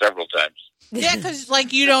 it's several times. Yeah, because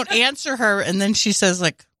like you don't answer her, and then she says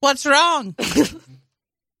like, what's wrong?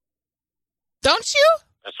 Don't you?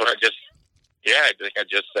 That's what I just... Yeah, I think I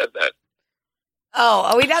just said that.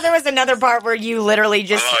 Oh, we thought there was another part where you literally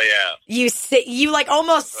just... Oh, yeah. You like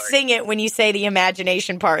almost Sorry. sing it when you say the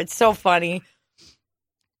imagination part. It's so funny.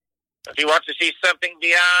 If you want to see something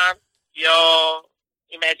beyond your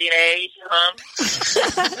imagination,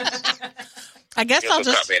 I guess you'll I'll look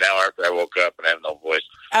just... up me an hour after I woke up and I have no voice.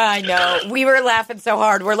 I know. We were laughing so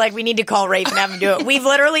hard. We're like, we need to call Rafe and have him do it. We've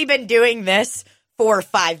literally been doing this for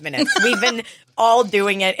 5 minutes. We've been all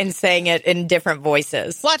doing it and saying it in different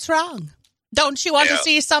voices. What's wrong? Don't you want to Yeah.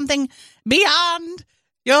 see something beyond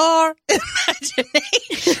your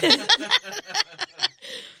imagination?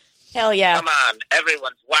 Hell yeah. Come on,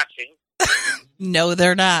 everyone's watching. No,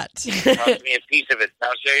 they're not. Toss me a piece of it.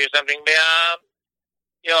 I'll show you something beyond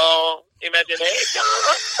your imagination.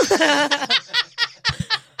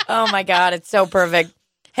 Oh my God, it's so perfect.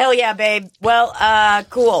 Hell yeah, babe. Well,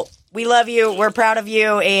 cool. We love you. We're proud of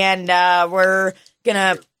you. And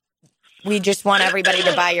we just want everybody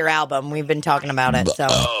to buy your album. We've been talking about it. So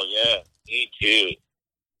Oh, yeah. Me too.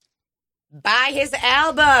 buy his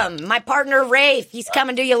album. My partner, Rafe, he's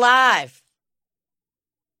coming to you live.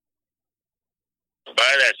 Buy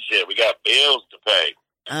that shit. We got bills to pay.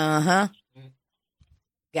 Uh-huh.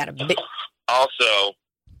 Got a big... Also,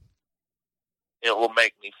 it will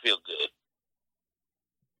make me feel good.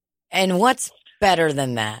 And what's better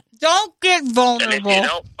than that? Don't get And if vulnerable. you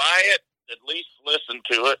don't buy it, at least listen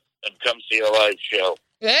to it and come see a live show.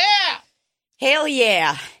 Yeah. Hell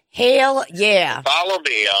yeah. Hell yeah. Follow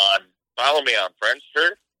me on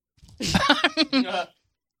Friendster.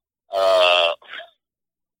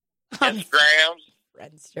 Instagrams.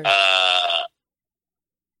 Friendster.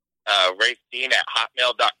 RafeDean at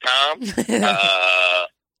hotmail.com.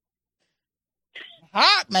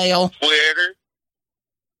 Hotmail. Twitter.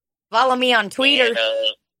 Follow me on Twitter. And,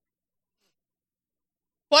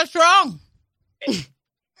 What's wrong? what's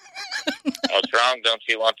wrong? Don't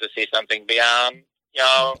you want to see something beyond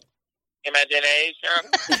your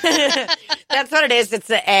imagination? That's what it is. It's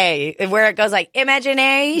the A, where it goes like,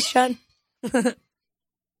 imagination. Don't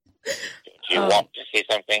you want to see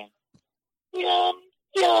something beyond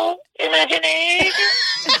your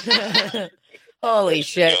imagination? Holy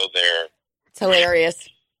shit. Go there. It's hilarious.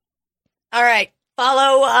 All right.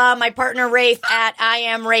 Follow my partner Rafe at I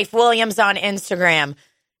am Rafe Williams on Instagram.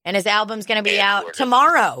 And his album's going to be out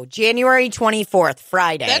tomorrow, January 24th,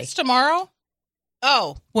 Friday. That's tomorrow?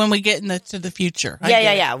 Oh, when we get into the future.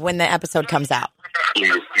 Yeah. When the episode comes out. In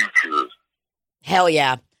the future. Hell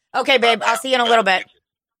yeah. Okay, babe. I'll see you in a little bit.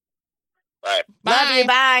 Bye. Love you.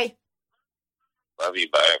 Bye. Love you.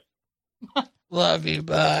 Bye. Love you.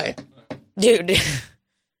 Bye. Dude.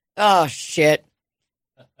 Oh, shit.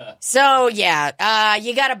 So, yeah.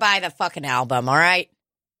 You got to buy the fucking album, all right?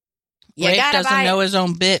 You Rafe gotta doesn't buy know his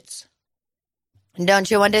own bits.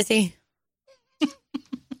 Don't you want to see?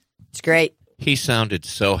 It's great. He sounded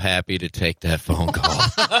so happy to take that phone call.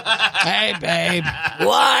 Hey, babe.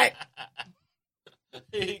 What?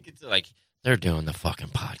 It's like, they're doing the fucking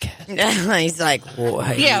podcast. He's like,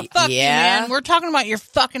 what? Yeah, fuck you, man. We're talking about your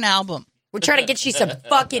fucking album. We're trying to get you some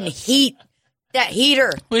fucking heat. That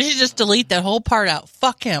heater. We should just delete that whole part out.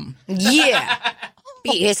 Fuck him. Yeah.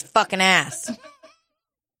 Beat his fucking ass.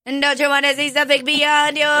 And don't you want to see something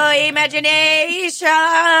beyond your imagination?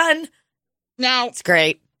 Now, It's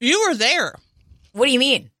great. you were there What do you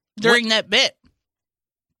mean? during that bit.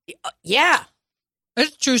 Yeah.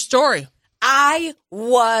 It's a true story. I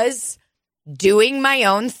was doing my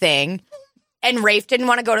own thing, and Rafe didn't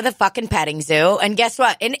want to go to the fucking petting zoo. And guess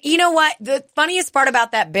what? And you know what? The funniest part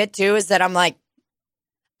about that bit, too, is that I'm like,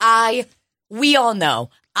 we all know,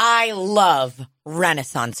 I love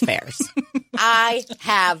Renaissance fairs. I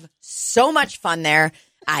have so much fun there.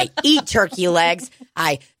 I eat turkey legs.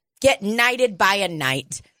 I get knighted by a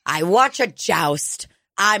knight. I watch a joust.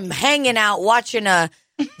 I'm hanging out watching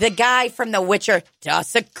the guy from The Witcher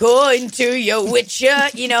toss a coin to your Witcher.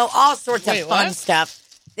 You know, all sorts of fun what? stuff.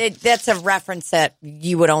 That's a reference that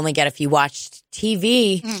you would only get if you watched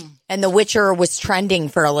TV. And The Witcher was trending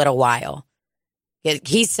for a little while.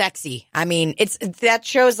 He's sexy. I mean, that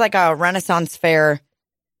show's like a Renaissance fair,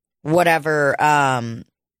 whatever kind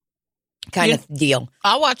of deal.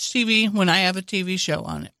 I'll watch TV when I have a TV show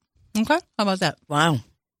on it. Okay? How about that? Wow.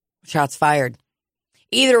 Shots fired.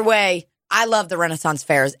 Either way, I love the Renaissance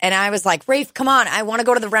fairs. And I was like, Rafe, come on. I want to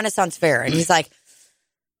go to the Renaissance fair. And he's like,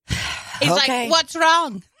 He's okay. like, what's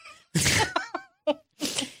wrong?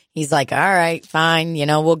 He's like, all right, fine. You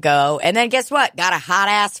know, we'll go. And then guess what? Got a hot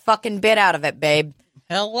ass fucking bit out of it, babe.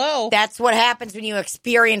 Hello. That's what happens when you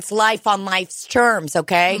experience life on life's terms,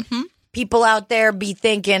 okay? Mm-hmm. People out there be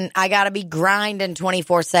thinking, I got to be grinding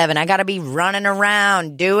 24/7. I got to be running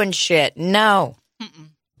around doing shit. No. Mm-mm.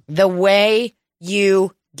 The way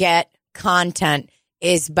you get content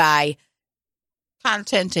is by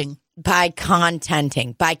Contenting. by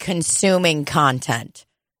consuming content.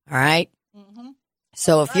 All right? Mm-hmm.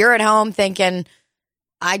 So if you're at home thinking,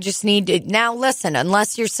 I just need to, now listen,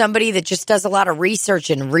 unless you're somebody that just does a lot of research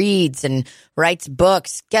and reads and writes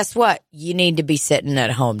books, guess what? You need to be sitting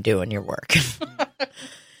at home doing your work.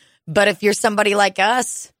 But if you're somebody like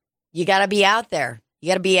us, you got to be out there. You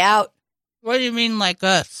got to be out, What do you mean like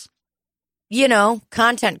us? you know,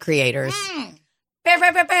 content creators. Bow,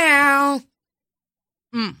 bow, bow,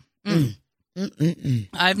 bow.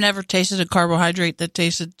 I've never tasted a carbohydrate that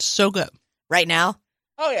tasted so good. Right now,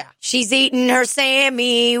 Oh, yeah. she's eating her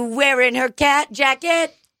Sammy, wearing her cat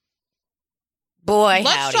jacket. Boy, Let's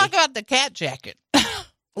howdy. talk about the cat jacket.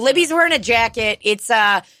 Libby's wearing a jacket. It's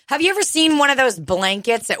have you ever seen one of those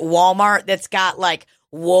blankets at Walmart that's got like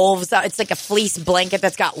wolves? It's like a fleece blanket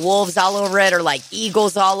that's got wolves all over it, or like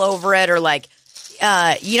eagles all over it, or like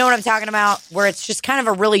you know what I'm talking about? Where it's just kind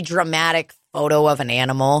of a really dramatic photo of an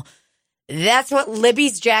animal. That's what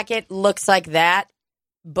Libby's jacket looks like. That,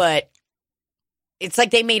 but it's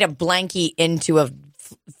like they made a blankie into a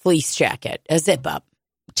fleece jacket, a zip up.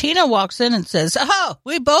 Tina walks in and says, "Oh,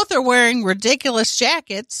 we both are wearing ridiculous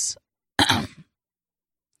jackets."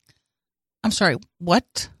 I'm sorry,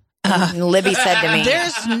 what? Libby said to me,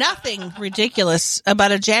 There's nothing ridiculous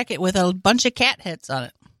about a jacket with a bunch of cat heads on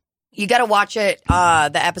it. you got to watch it,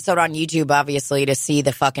 the episode on YouTube, obviously, to see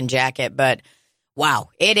the fucking jacket. But Wow.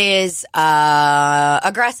 It is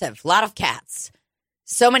aggressive. A lot of cats.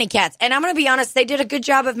 So many cats. And I'm going to be honest, they did a good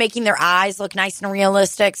job of making their eyes look nice and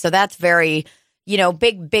realistic. So that's very,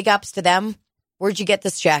 big ups to them. Where'd you get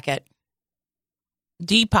this jacket?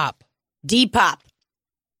 Depop. Depop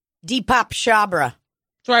Shabra.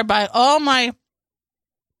 That's where I buy all my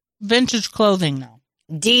vintage clothing now.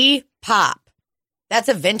 Depop. That's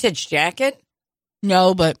a vintage jacket?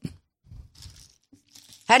 No, but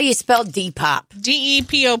How do you spell Depop?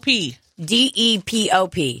 DEPOP.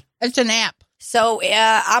 DEPOP. It's an app. So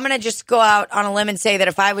I'm going to just go out on a limb and say that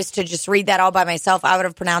if I was to just read that all by myself, I would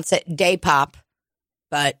have pronounced it Daypop.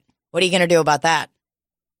 But what are you going to do about that?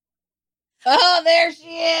 Oh, there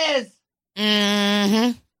she is.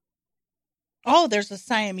 Mm-hmm. Oh, there's a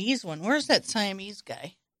Siamese one. Where's that Siamese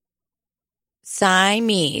guy?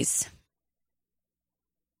 Siamese.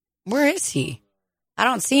 Where is he? I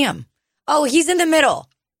don't see him. Oh, he's in the middle.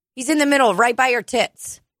 He's in the middle, right by your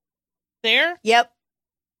tits. There? Yep.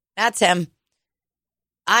 That's him.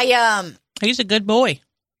 He's a good boy.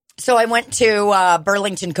 So I went to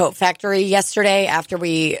Burlington Coat Factory yesterday after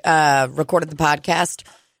we recorded the podcast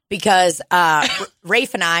because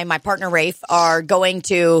Rafe and I, my partner Rafe, are going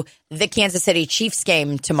to the Kansas City Chiefs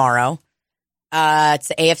game tomorrow. It's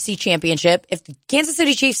the AFC Championship. If the Kansas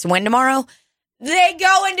City Chiefs win tomorrow, they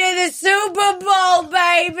go into the Super Bowl,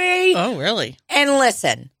 baby. Oh, really? And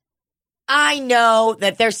listen, I know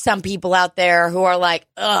that there's some people out there who are like,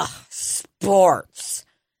 ugh, sports.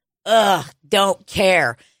 Ugh, don't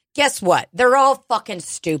care. Guess what? They're all fucking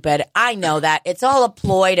stupid. I know that. It's all a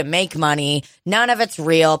ploy to make money. None of it's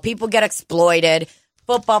real. People get exploited.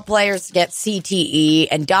 Football players get CTE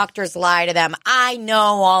and doctors lie to them. I know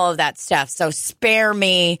all of that stuff. So spare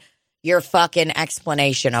me your fucking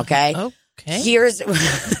explanation, okay? Okay. Here's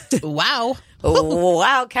Wow.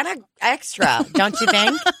 wow, kind of extra, don't you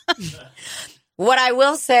think? What I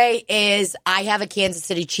will say is I have a Kansas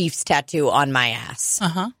City Chiefs tattoo on my ass.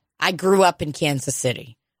 Uh-huh. I grew up in Kansas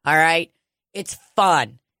City. All right. It's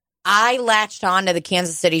fun. I latched on to the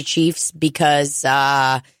Kansas City Chiefs because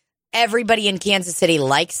everybody in Kansas City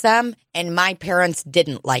likes them, and my parents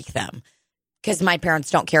didn't like them because my parents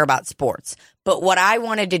don't care about sports. But what I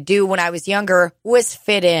wanted to do when I was younger was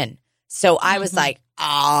fit in. So I was like,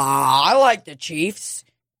 I like the Chiefs,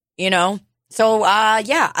 So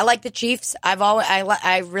yeah, I like the Chiefs.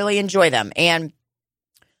 I really enjoy them, and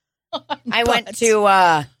I went to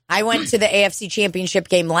the AFC Championship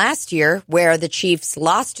game last year where the Chiefs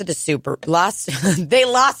lost to the Super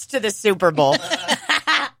Bowl,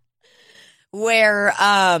 where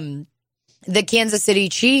the Kansas City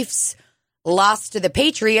Chiefs lost to the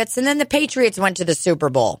Patriots, and then the Patriots went to the Super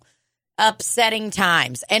Bowl. Upsetting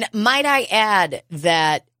times. And might I add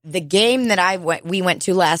that the game that we went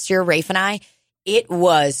to last year, Rafe and I, it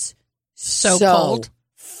was so cold.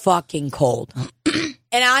 Fucking cold. And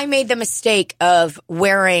I made the mistake of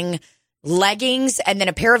wearing leggings and then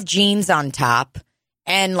a pair of jeans on top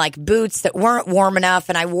and like boots that weren't warm enough.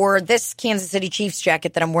 And I wore this Kansas City Chiefs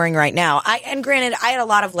jacket that I'm wearing right now. And granted, I had a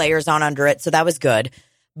lot of layers on under it, so that was good.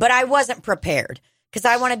 But I wasn't prepared because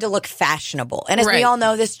I wanted to look fashionable. And as we all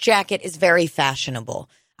know, this jacket is very fashionable.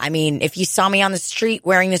 I mean, if you saw me on the street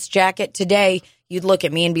wearing this jacket today, you'd look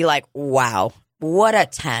at me and be like, wow, what a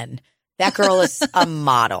 10. That girl is a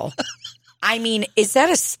model. I mean, is that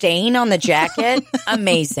a stain on the jacket?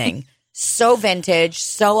 Amazing. So vintage,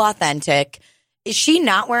 so authentic. Is she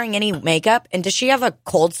not wearing any makeup? And does she have a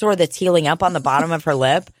cold sore that's healing up on the bottom of her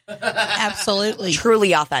lip? Absolutely.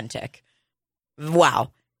 Truly authentic.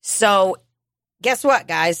 Wow. So guess what,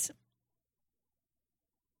 guys?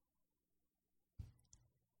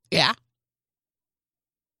 Yeah.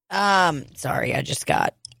 Sorry, I just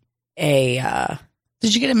got a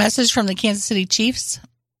Did you get a message from the Kansas City Chiefs?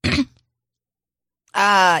 yeah,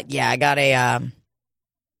 I got a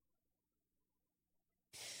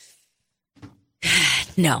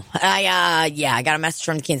no. I got a message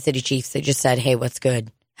from the Kansas City Chiefs. They just said, "Hey, what's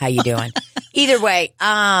good? How you doing?" Either way,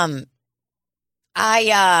 I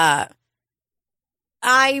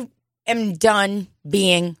am done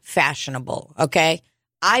being fashionable, okay?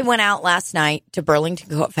 I went out last night to Burlington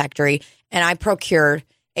Coat Factory and I procured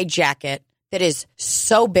a jacket that is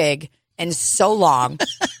so big and so long.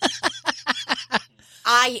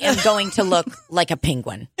 I am going to look like a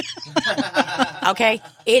penguin. Okay?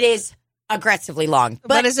 It is aggressively long.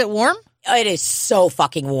 But is it warm? It is so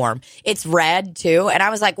fucking warm. It's red too. And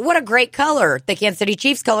I was like, what a great color. The Kansas City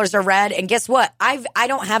Chiefs colors are red. And guess what? I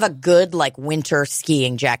don't have a good like winter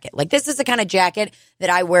skiing jacket. Like this is the kind of jacket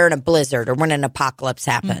that I wear in a blizzard or when an apocalypse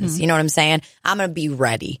happens. You know what I'm saying? I'm going to be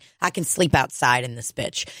ready. I can sleep outside in this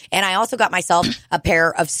bitch. And I also got myself a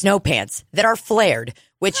pair of snow pants that are flared,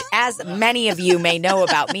 which as many of you may know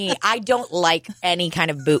about me, I don't like any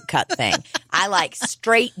kind of boot cut thing. I like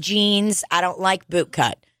straight jeans. I don't like boot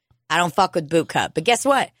cut. I don't fuck with boot cut. But guess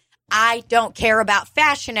what? I don't care about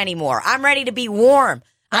fashion anymore. I'm ready to be warm.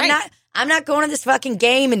 Right. I'm not going to this fucking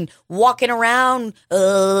game and walking around.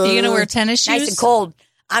 Are you going to wear tennis shoes? Nice and cold.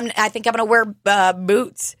 I think I'm going to wear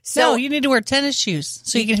boots. So no, you need to wear tennis shoes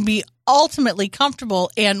so you can be ultimately comfortable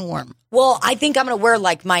and warm. Well, I think I'm going to wear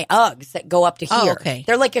like my Uggs that go up to here. Oh, okay.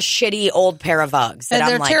 They're like a shitty old pair of Uggs. That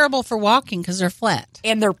They're I'm like, terrible for walking because they're flat.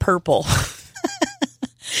 and they're purple.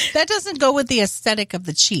 That doesn't go with the aesthetic of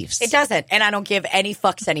the Chiefs. It doesn't, and I don't give any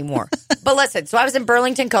fucks anymore. But listen, so I was in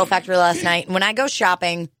Burlington Coat Factory last night, and when I go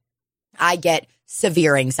shopping, I get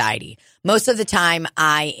severe anxiety. Most of the time,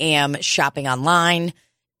 I am shopping online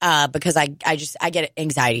because I get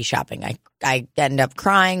anxiety shopping. I end up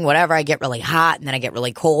crying, whatever. I get really hot, and then I get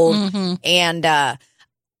really cold. And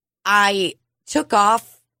I took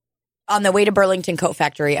off on the way to Burlington Coat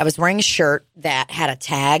Factory. I was wearing a shirt that had a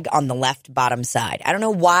tag on the left bottom side. I don't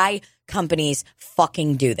know why companies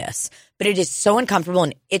fucking do this, but it is so uncomfortable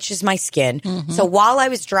and itches my skin. So while I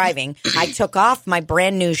was driving, I took off my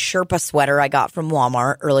brand new Sherpa sweater I got from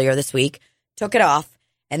Walmart earlier this week, took it off,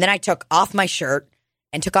 and then I took off my shirt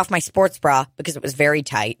and took off my sports bra because it was very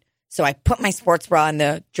tight. So I put my sports bra in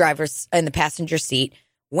the passenger seat,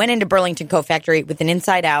 went into Burlington Coat Factory with an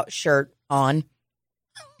inside out shirt on,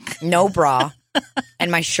 no bra,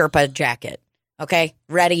 and my Sherpa jacket. Okay,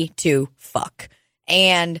 ready to fuck.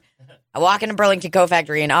 And I walk into Burlington Coat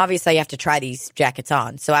Factory, and obviously you have to try these jackets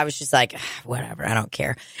on. So I was just like, whatever, I don't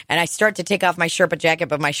care. And I start to take off my Sherpa jacket,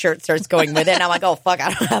 but my shirt starts going with it. And I'm like, oh, fuck,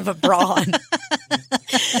 I don't have a bra on.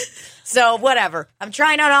 So whatever. I'm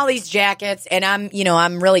trying on all these jackets, and I'm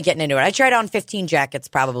really getting into it. I tried on 15 jackets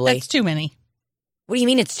probably. That's too many. What do you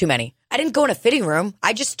mean it's too many? I didn't go in a fitting room.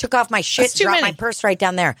 I just took off my shit, dropped my purse right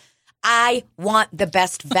down there. I want the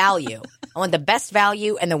best value. I want the best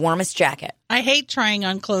value and the warmest jacket. I hate trying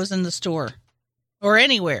on clothes in the store or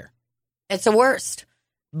anywhere. It's the worst.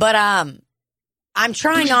 But I'm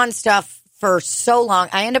trying on stuff for so long.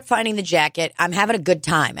 I end up finding the jacket. I'm having a good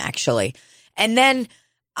time, actually. And then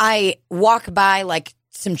I walk by like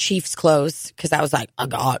some Chiefs clothes because I was like,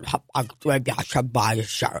 I should buy a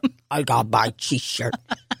shirt. I got to buy a Chiefs shirt.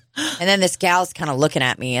 And then this gal's kind of looking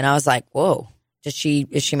at me, and I was like, whoa, is she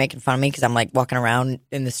making fun of me because I'm like walking around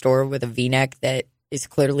in the store with a V-neck that is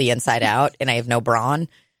clearly inside out and I have no bra on?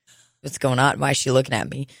 What's going on? Why is she looking at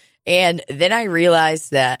me? And then I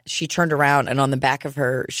realized that she turned around and on the back of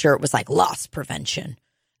her shirt was like loss prevention.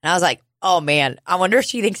 And I was like, oh man, I wonder if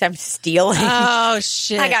she thinks I'm stealing. Oh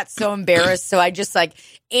shit. I got so embarrassed. So I just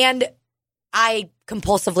and I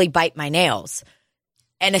compulsively bite my nails.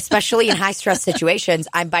 And especially in high stress situations,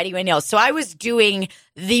 I'm biting my nails. So I was doing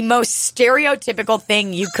the most stereotypical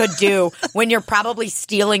thing you could do when you're probably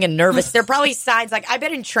stealing and nervous. There are probably signs like I've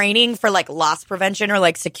been in training for like loss prevention or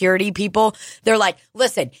like security people. They're like,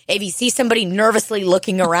 listen, if you see somebody nervously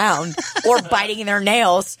looking around or biting their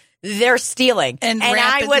nails, they're stealing. And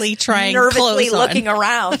I was trying nervously clothes on. looking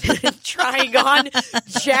around, trying on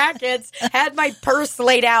jackets, had my purse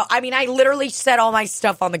laid out. I mean, I literally set all my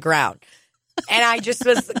stuff on the ground. And I just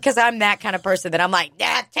was, because I'm that kind of person that I'm like,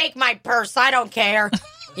 take my purse. I don't care,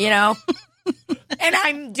 And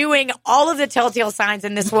I'm doing all of the telltale signs,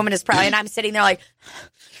 and this woman is probably, and I'm sitting there like,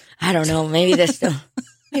 I don't know, maybe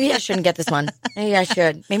I shouldn't get this one. Maybe I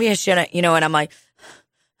should. Maybe I shouldn't, and I'm like.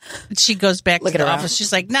 She goes back to the around. office.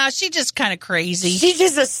 She's like, nah, she just kind of crazy. She's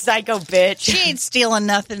just a psycho bitch. She ain't stealing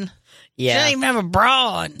nothing. Yeah. She doesn't even have a bra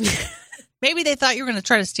on. Maybe they thought you were going to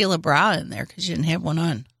try to steal a bra in there because you didn't have one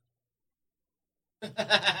on.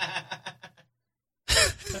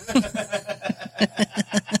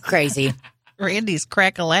 Crazy. Randy's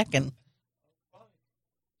crack-a-lacking.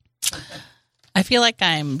 I feel like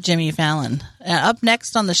I'm Jimmy Fallon. Up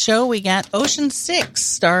next on the show, we got Ocean 6,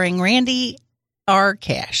 starring Randy R.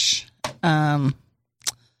 Cash.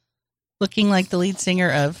 Looking like the lead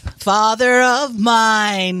singer of Father of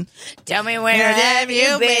Mine. Tell me where have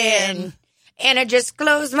you been? And I just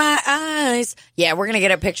closed my eyes. Yeah, we're going to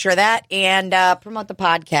get a picture of that and promote the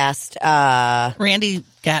podcast. Randy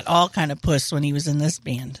got all kind of puss when he was in this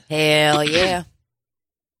band. Hell yeah.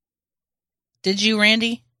 Did you,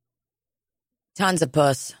 Randy? Tons of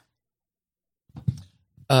puss.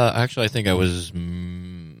 Actually, I think I was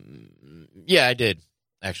Yeah, I did,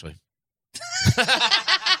 actually.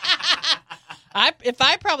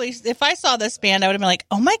 If I saw this band, I would have been like,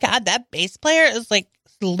 oh my God, that bass player is like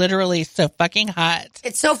literally so fucking hot.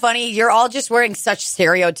 It's so funny. You're all just wearing such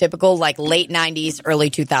stereotypical, like, late 90s,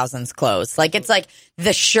 early 2000s clothes. Like, it's like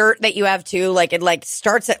the shirt that you have too. Like, it like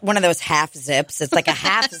starts at one of those half zips. It's like a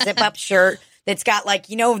half zip up shirt that's got like,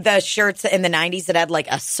 you know, the shirts in the 90s that had like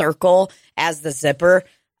a circle as the zipper.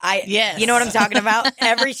 Yes. You know what I'm talking about?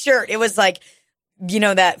 Every shirt. It was like, you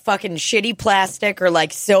know, that fucking shitty plastic or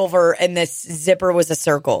like silver, and this zipper was a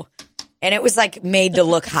circle. And it was like made to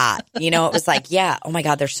look hot. You know, it was like, yeah, oh my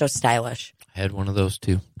God, they're so stylish. I had one of those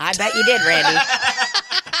too. I bet you did, Randy.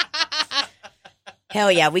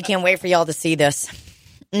 Hell yeah, we can't wait for y'all to see this.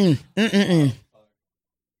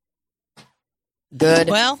 Good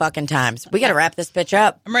fucking times. We got to wrap this bitch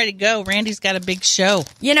up. I'm ready to go. Randy's got a big show.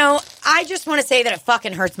 You know, I just want to say that it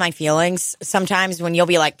fucking hurts my feelings sometimes when you'll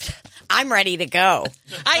be like, I'm ready to go.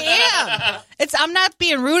 I am. I'm not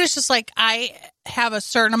being rude. It's just like I have a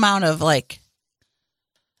certain amount of like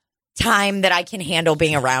time that I can handle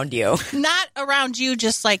being around you. Not around you,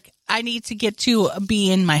 just like I need to get to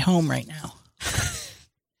be in my home right now.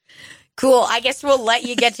 Cool. I guess we'll let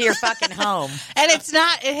you get to your fucking home. And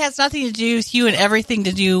it has nothing to do with you and everything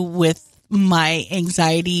to do with my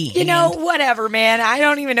anxiety. You know, whatever, man. I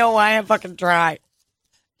don't even know why I fucking try.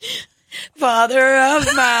 Father of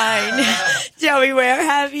mine, tell me, where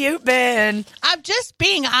have you been? I'm just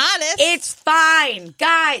being honest. It's fine.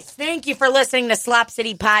 Guys, thank you for listening to Slop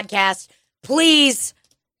City Podcast. Please,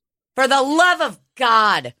 for the love of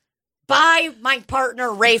God, buy my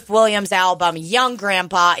partner Rafe Williams' album, Young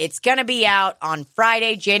Grandpa. It's going to be out on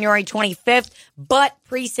Friday, January 25th, but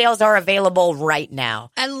pre-sales are available right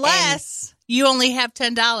now. Unless you only have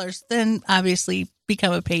 $10, then obviously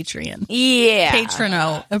become a Patreon. Yeah.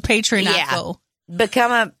 Patreon.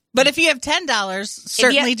 But if you have $10,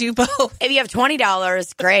 certainly do both. If you have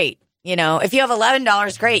 $20, great. You know, if you have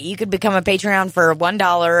 $11, great. You could become a Patreon for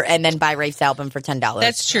 $1 and then buy Rafe's album for $10.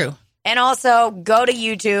 That's true. And also go to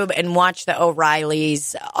YouTube and watch the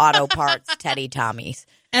O'Reilly's Auto Parts Teddy Tommies.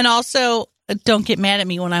 And also don't get mad at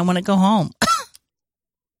me when I want to go home.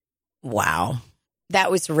 Wow. That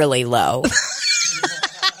was really low.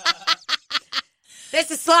 This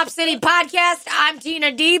is Slop City Podcast. I'm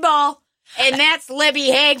Tina D-Ball. And that's Libby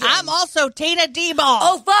Hagan. I'm also Tina D-Ball.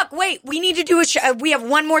 Oh, fuck. Wait. We need to do we have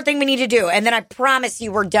one more thing we need to do. And then I promise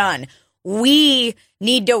you we're done. We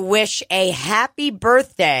need to wish a happy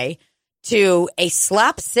birthday to a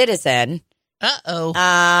Slop citizen. Uh-oh.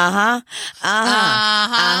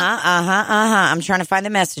 I'm trying to find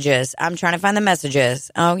the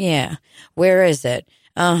messages. Oh, yeah. Where is it?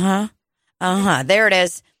 There it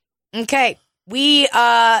is. Okay. We,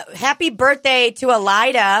 happy birthday to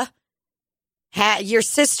Elida. Your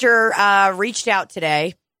sister, reached out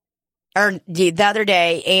today, or the other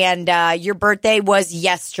day, and, your birthday was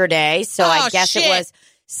yesterday. So I guess it was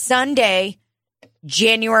Sunday,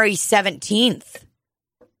 January 17th.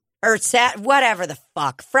 Or whatever the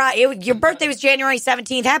fuck. Your birthday was January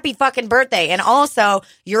 17th. Happy fucking birthday. And also,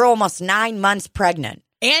 you're almost 9 months pregnant.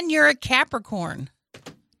 And you're a Capricorn.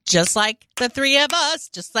 Just like the three of us.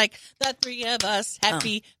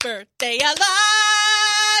 Happy birthday,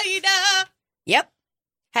 Elida. Yep.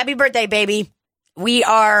 Happy birthday, baby. We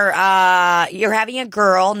are, you're having a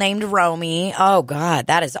girl named Romy. Oh, God,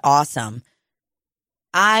 that is awesome.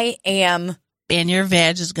 And your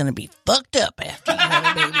vag is going to be fucked up after you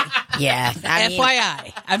have a baby. Yeah.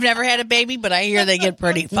 FYI. I've never had a baby, but I hear they get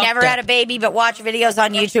pretty fucked up. Never had a baby, but watch videos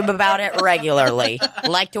on YouTube about it regularly.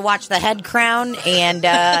 Like to watch the head crown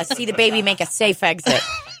and see the baby make a safe exit.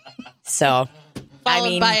 So,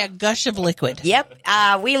 Followed by a gush of liquid. Yep.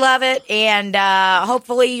 We love it. And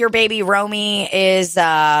hopefully your baby Romy is,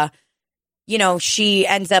 she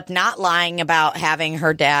ends up not lying about having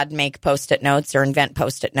her dad make Post-it notes or invent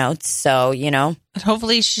Post-it notes. So,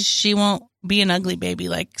 Hopefully she won't be an ugly baby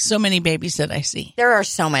like so many babies that I see. There are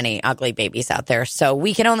so many ugly babies out there. So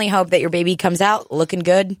we can only hope that your baby comes out looking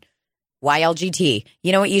good. YLGT.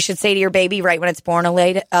 You know what you should say to your baby right when it's born,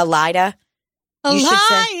 Elida?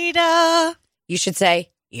 You should say,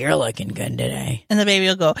 you're looking good today. And the baby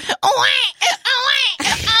will go,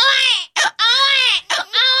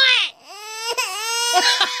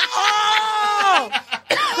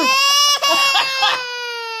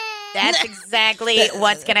 That's exactly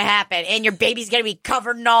what's going to happen. And your baby's going to be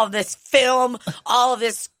covered in all of this film, all of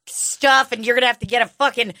this stuff, and you're going to have to get a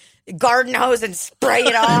fucking garden hose and spray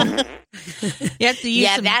it off. You have to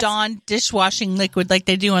use some Dawn dishwashing liquid like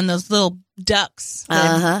they do on those little ducks.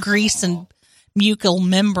 Grease and mucal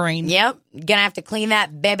membrane. Yep. You're going to have to clean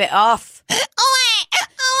that baby off.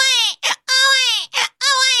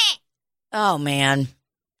 Oh, man.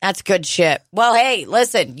 That's good shit. Well, hey,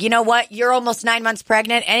 listen, you know what? You're almost 9 months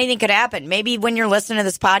pregnant. Anything could happen. Maybe when you're listening to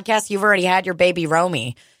this podcast, you've already had your baby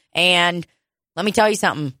Romy. And let me tell you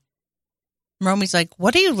something. Romy's like,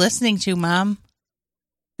 what are you listening to, Mom?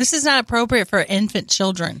 This is not appropriate for infant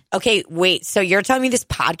children. Okay, wait. So you're telling me this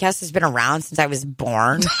podcast has been around since I was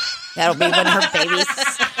born? That'll be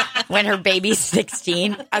when her baby's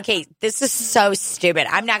 16. Okay, this is so stupid.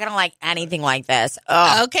 I'm not gonna like anything like this.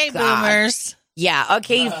 Oh, okay, God. Boomers. Yeah,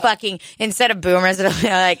 okay, you fucking instead of boomers, it'll be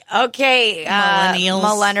like, okay,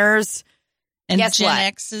 millennials. And guess Gen what?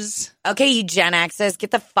 X's. Okay, you Gen X's,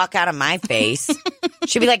 get the fuck out of my face.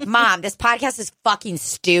 She'll be like, Mom, this podcast is fucking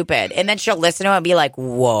stupid. And then she'll listen to it and be like,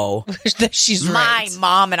 whoa. She's my right.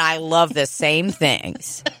 mom and I love the same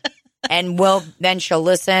things. And then she'll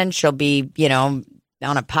listen. She'll be, on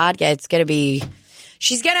a podcast. It's going to be,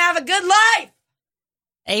 she's going to have a good life.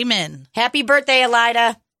 Amen. Happy birthday,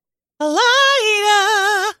 Elida.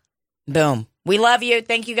 Elida. Boom. We love you.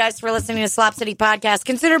 Thank you guys for listening to Slop City Podcast.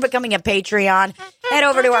 Consider becoming a Patreon. Head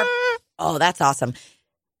over to our... Oh, that's awesome.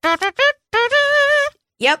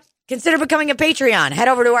 Yep. Consider becoming a Patreon. Head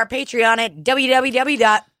over to our Patreon at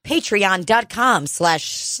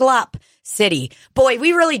www.patreon.com/slopcity. Boy,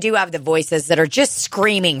 we really do have the voices that are just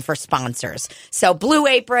screaming for sponsors. So Blue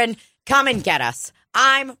Apron, come and get us.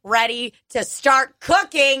 I'm ready to start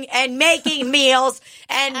cooking and making meals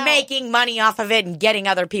and making money off of it and getting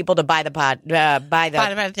other people to buy the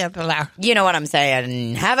you know what I'm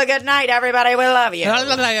saying. Have a good night, everybody. We love you.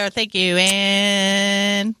 Thank you.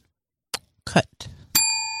 And cut.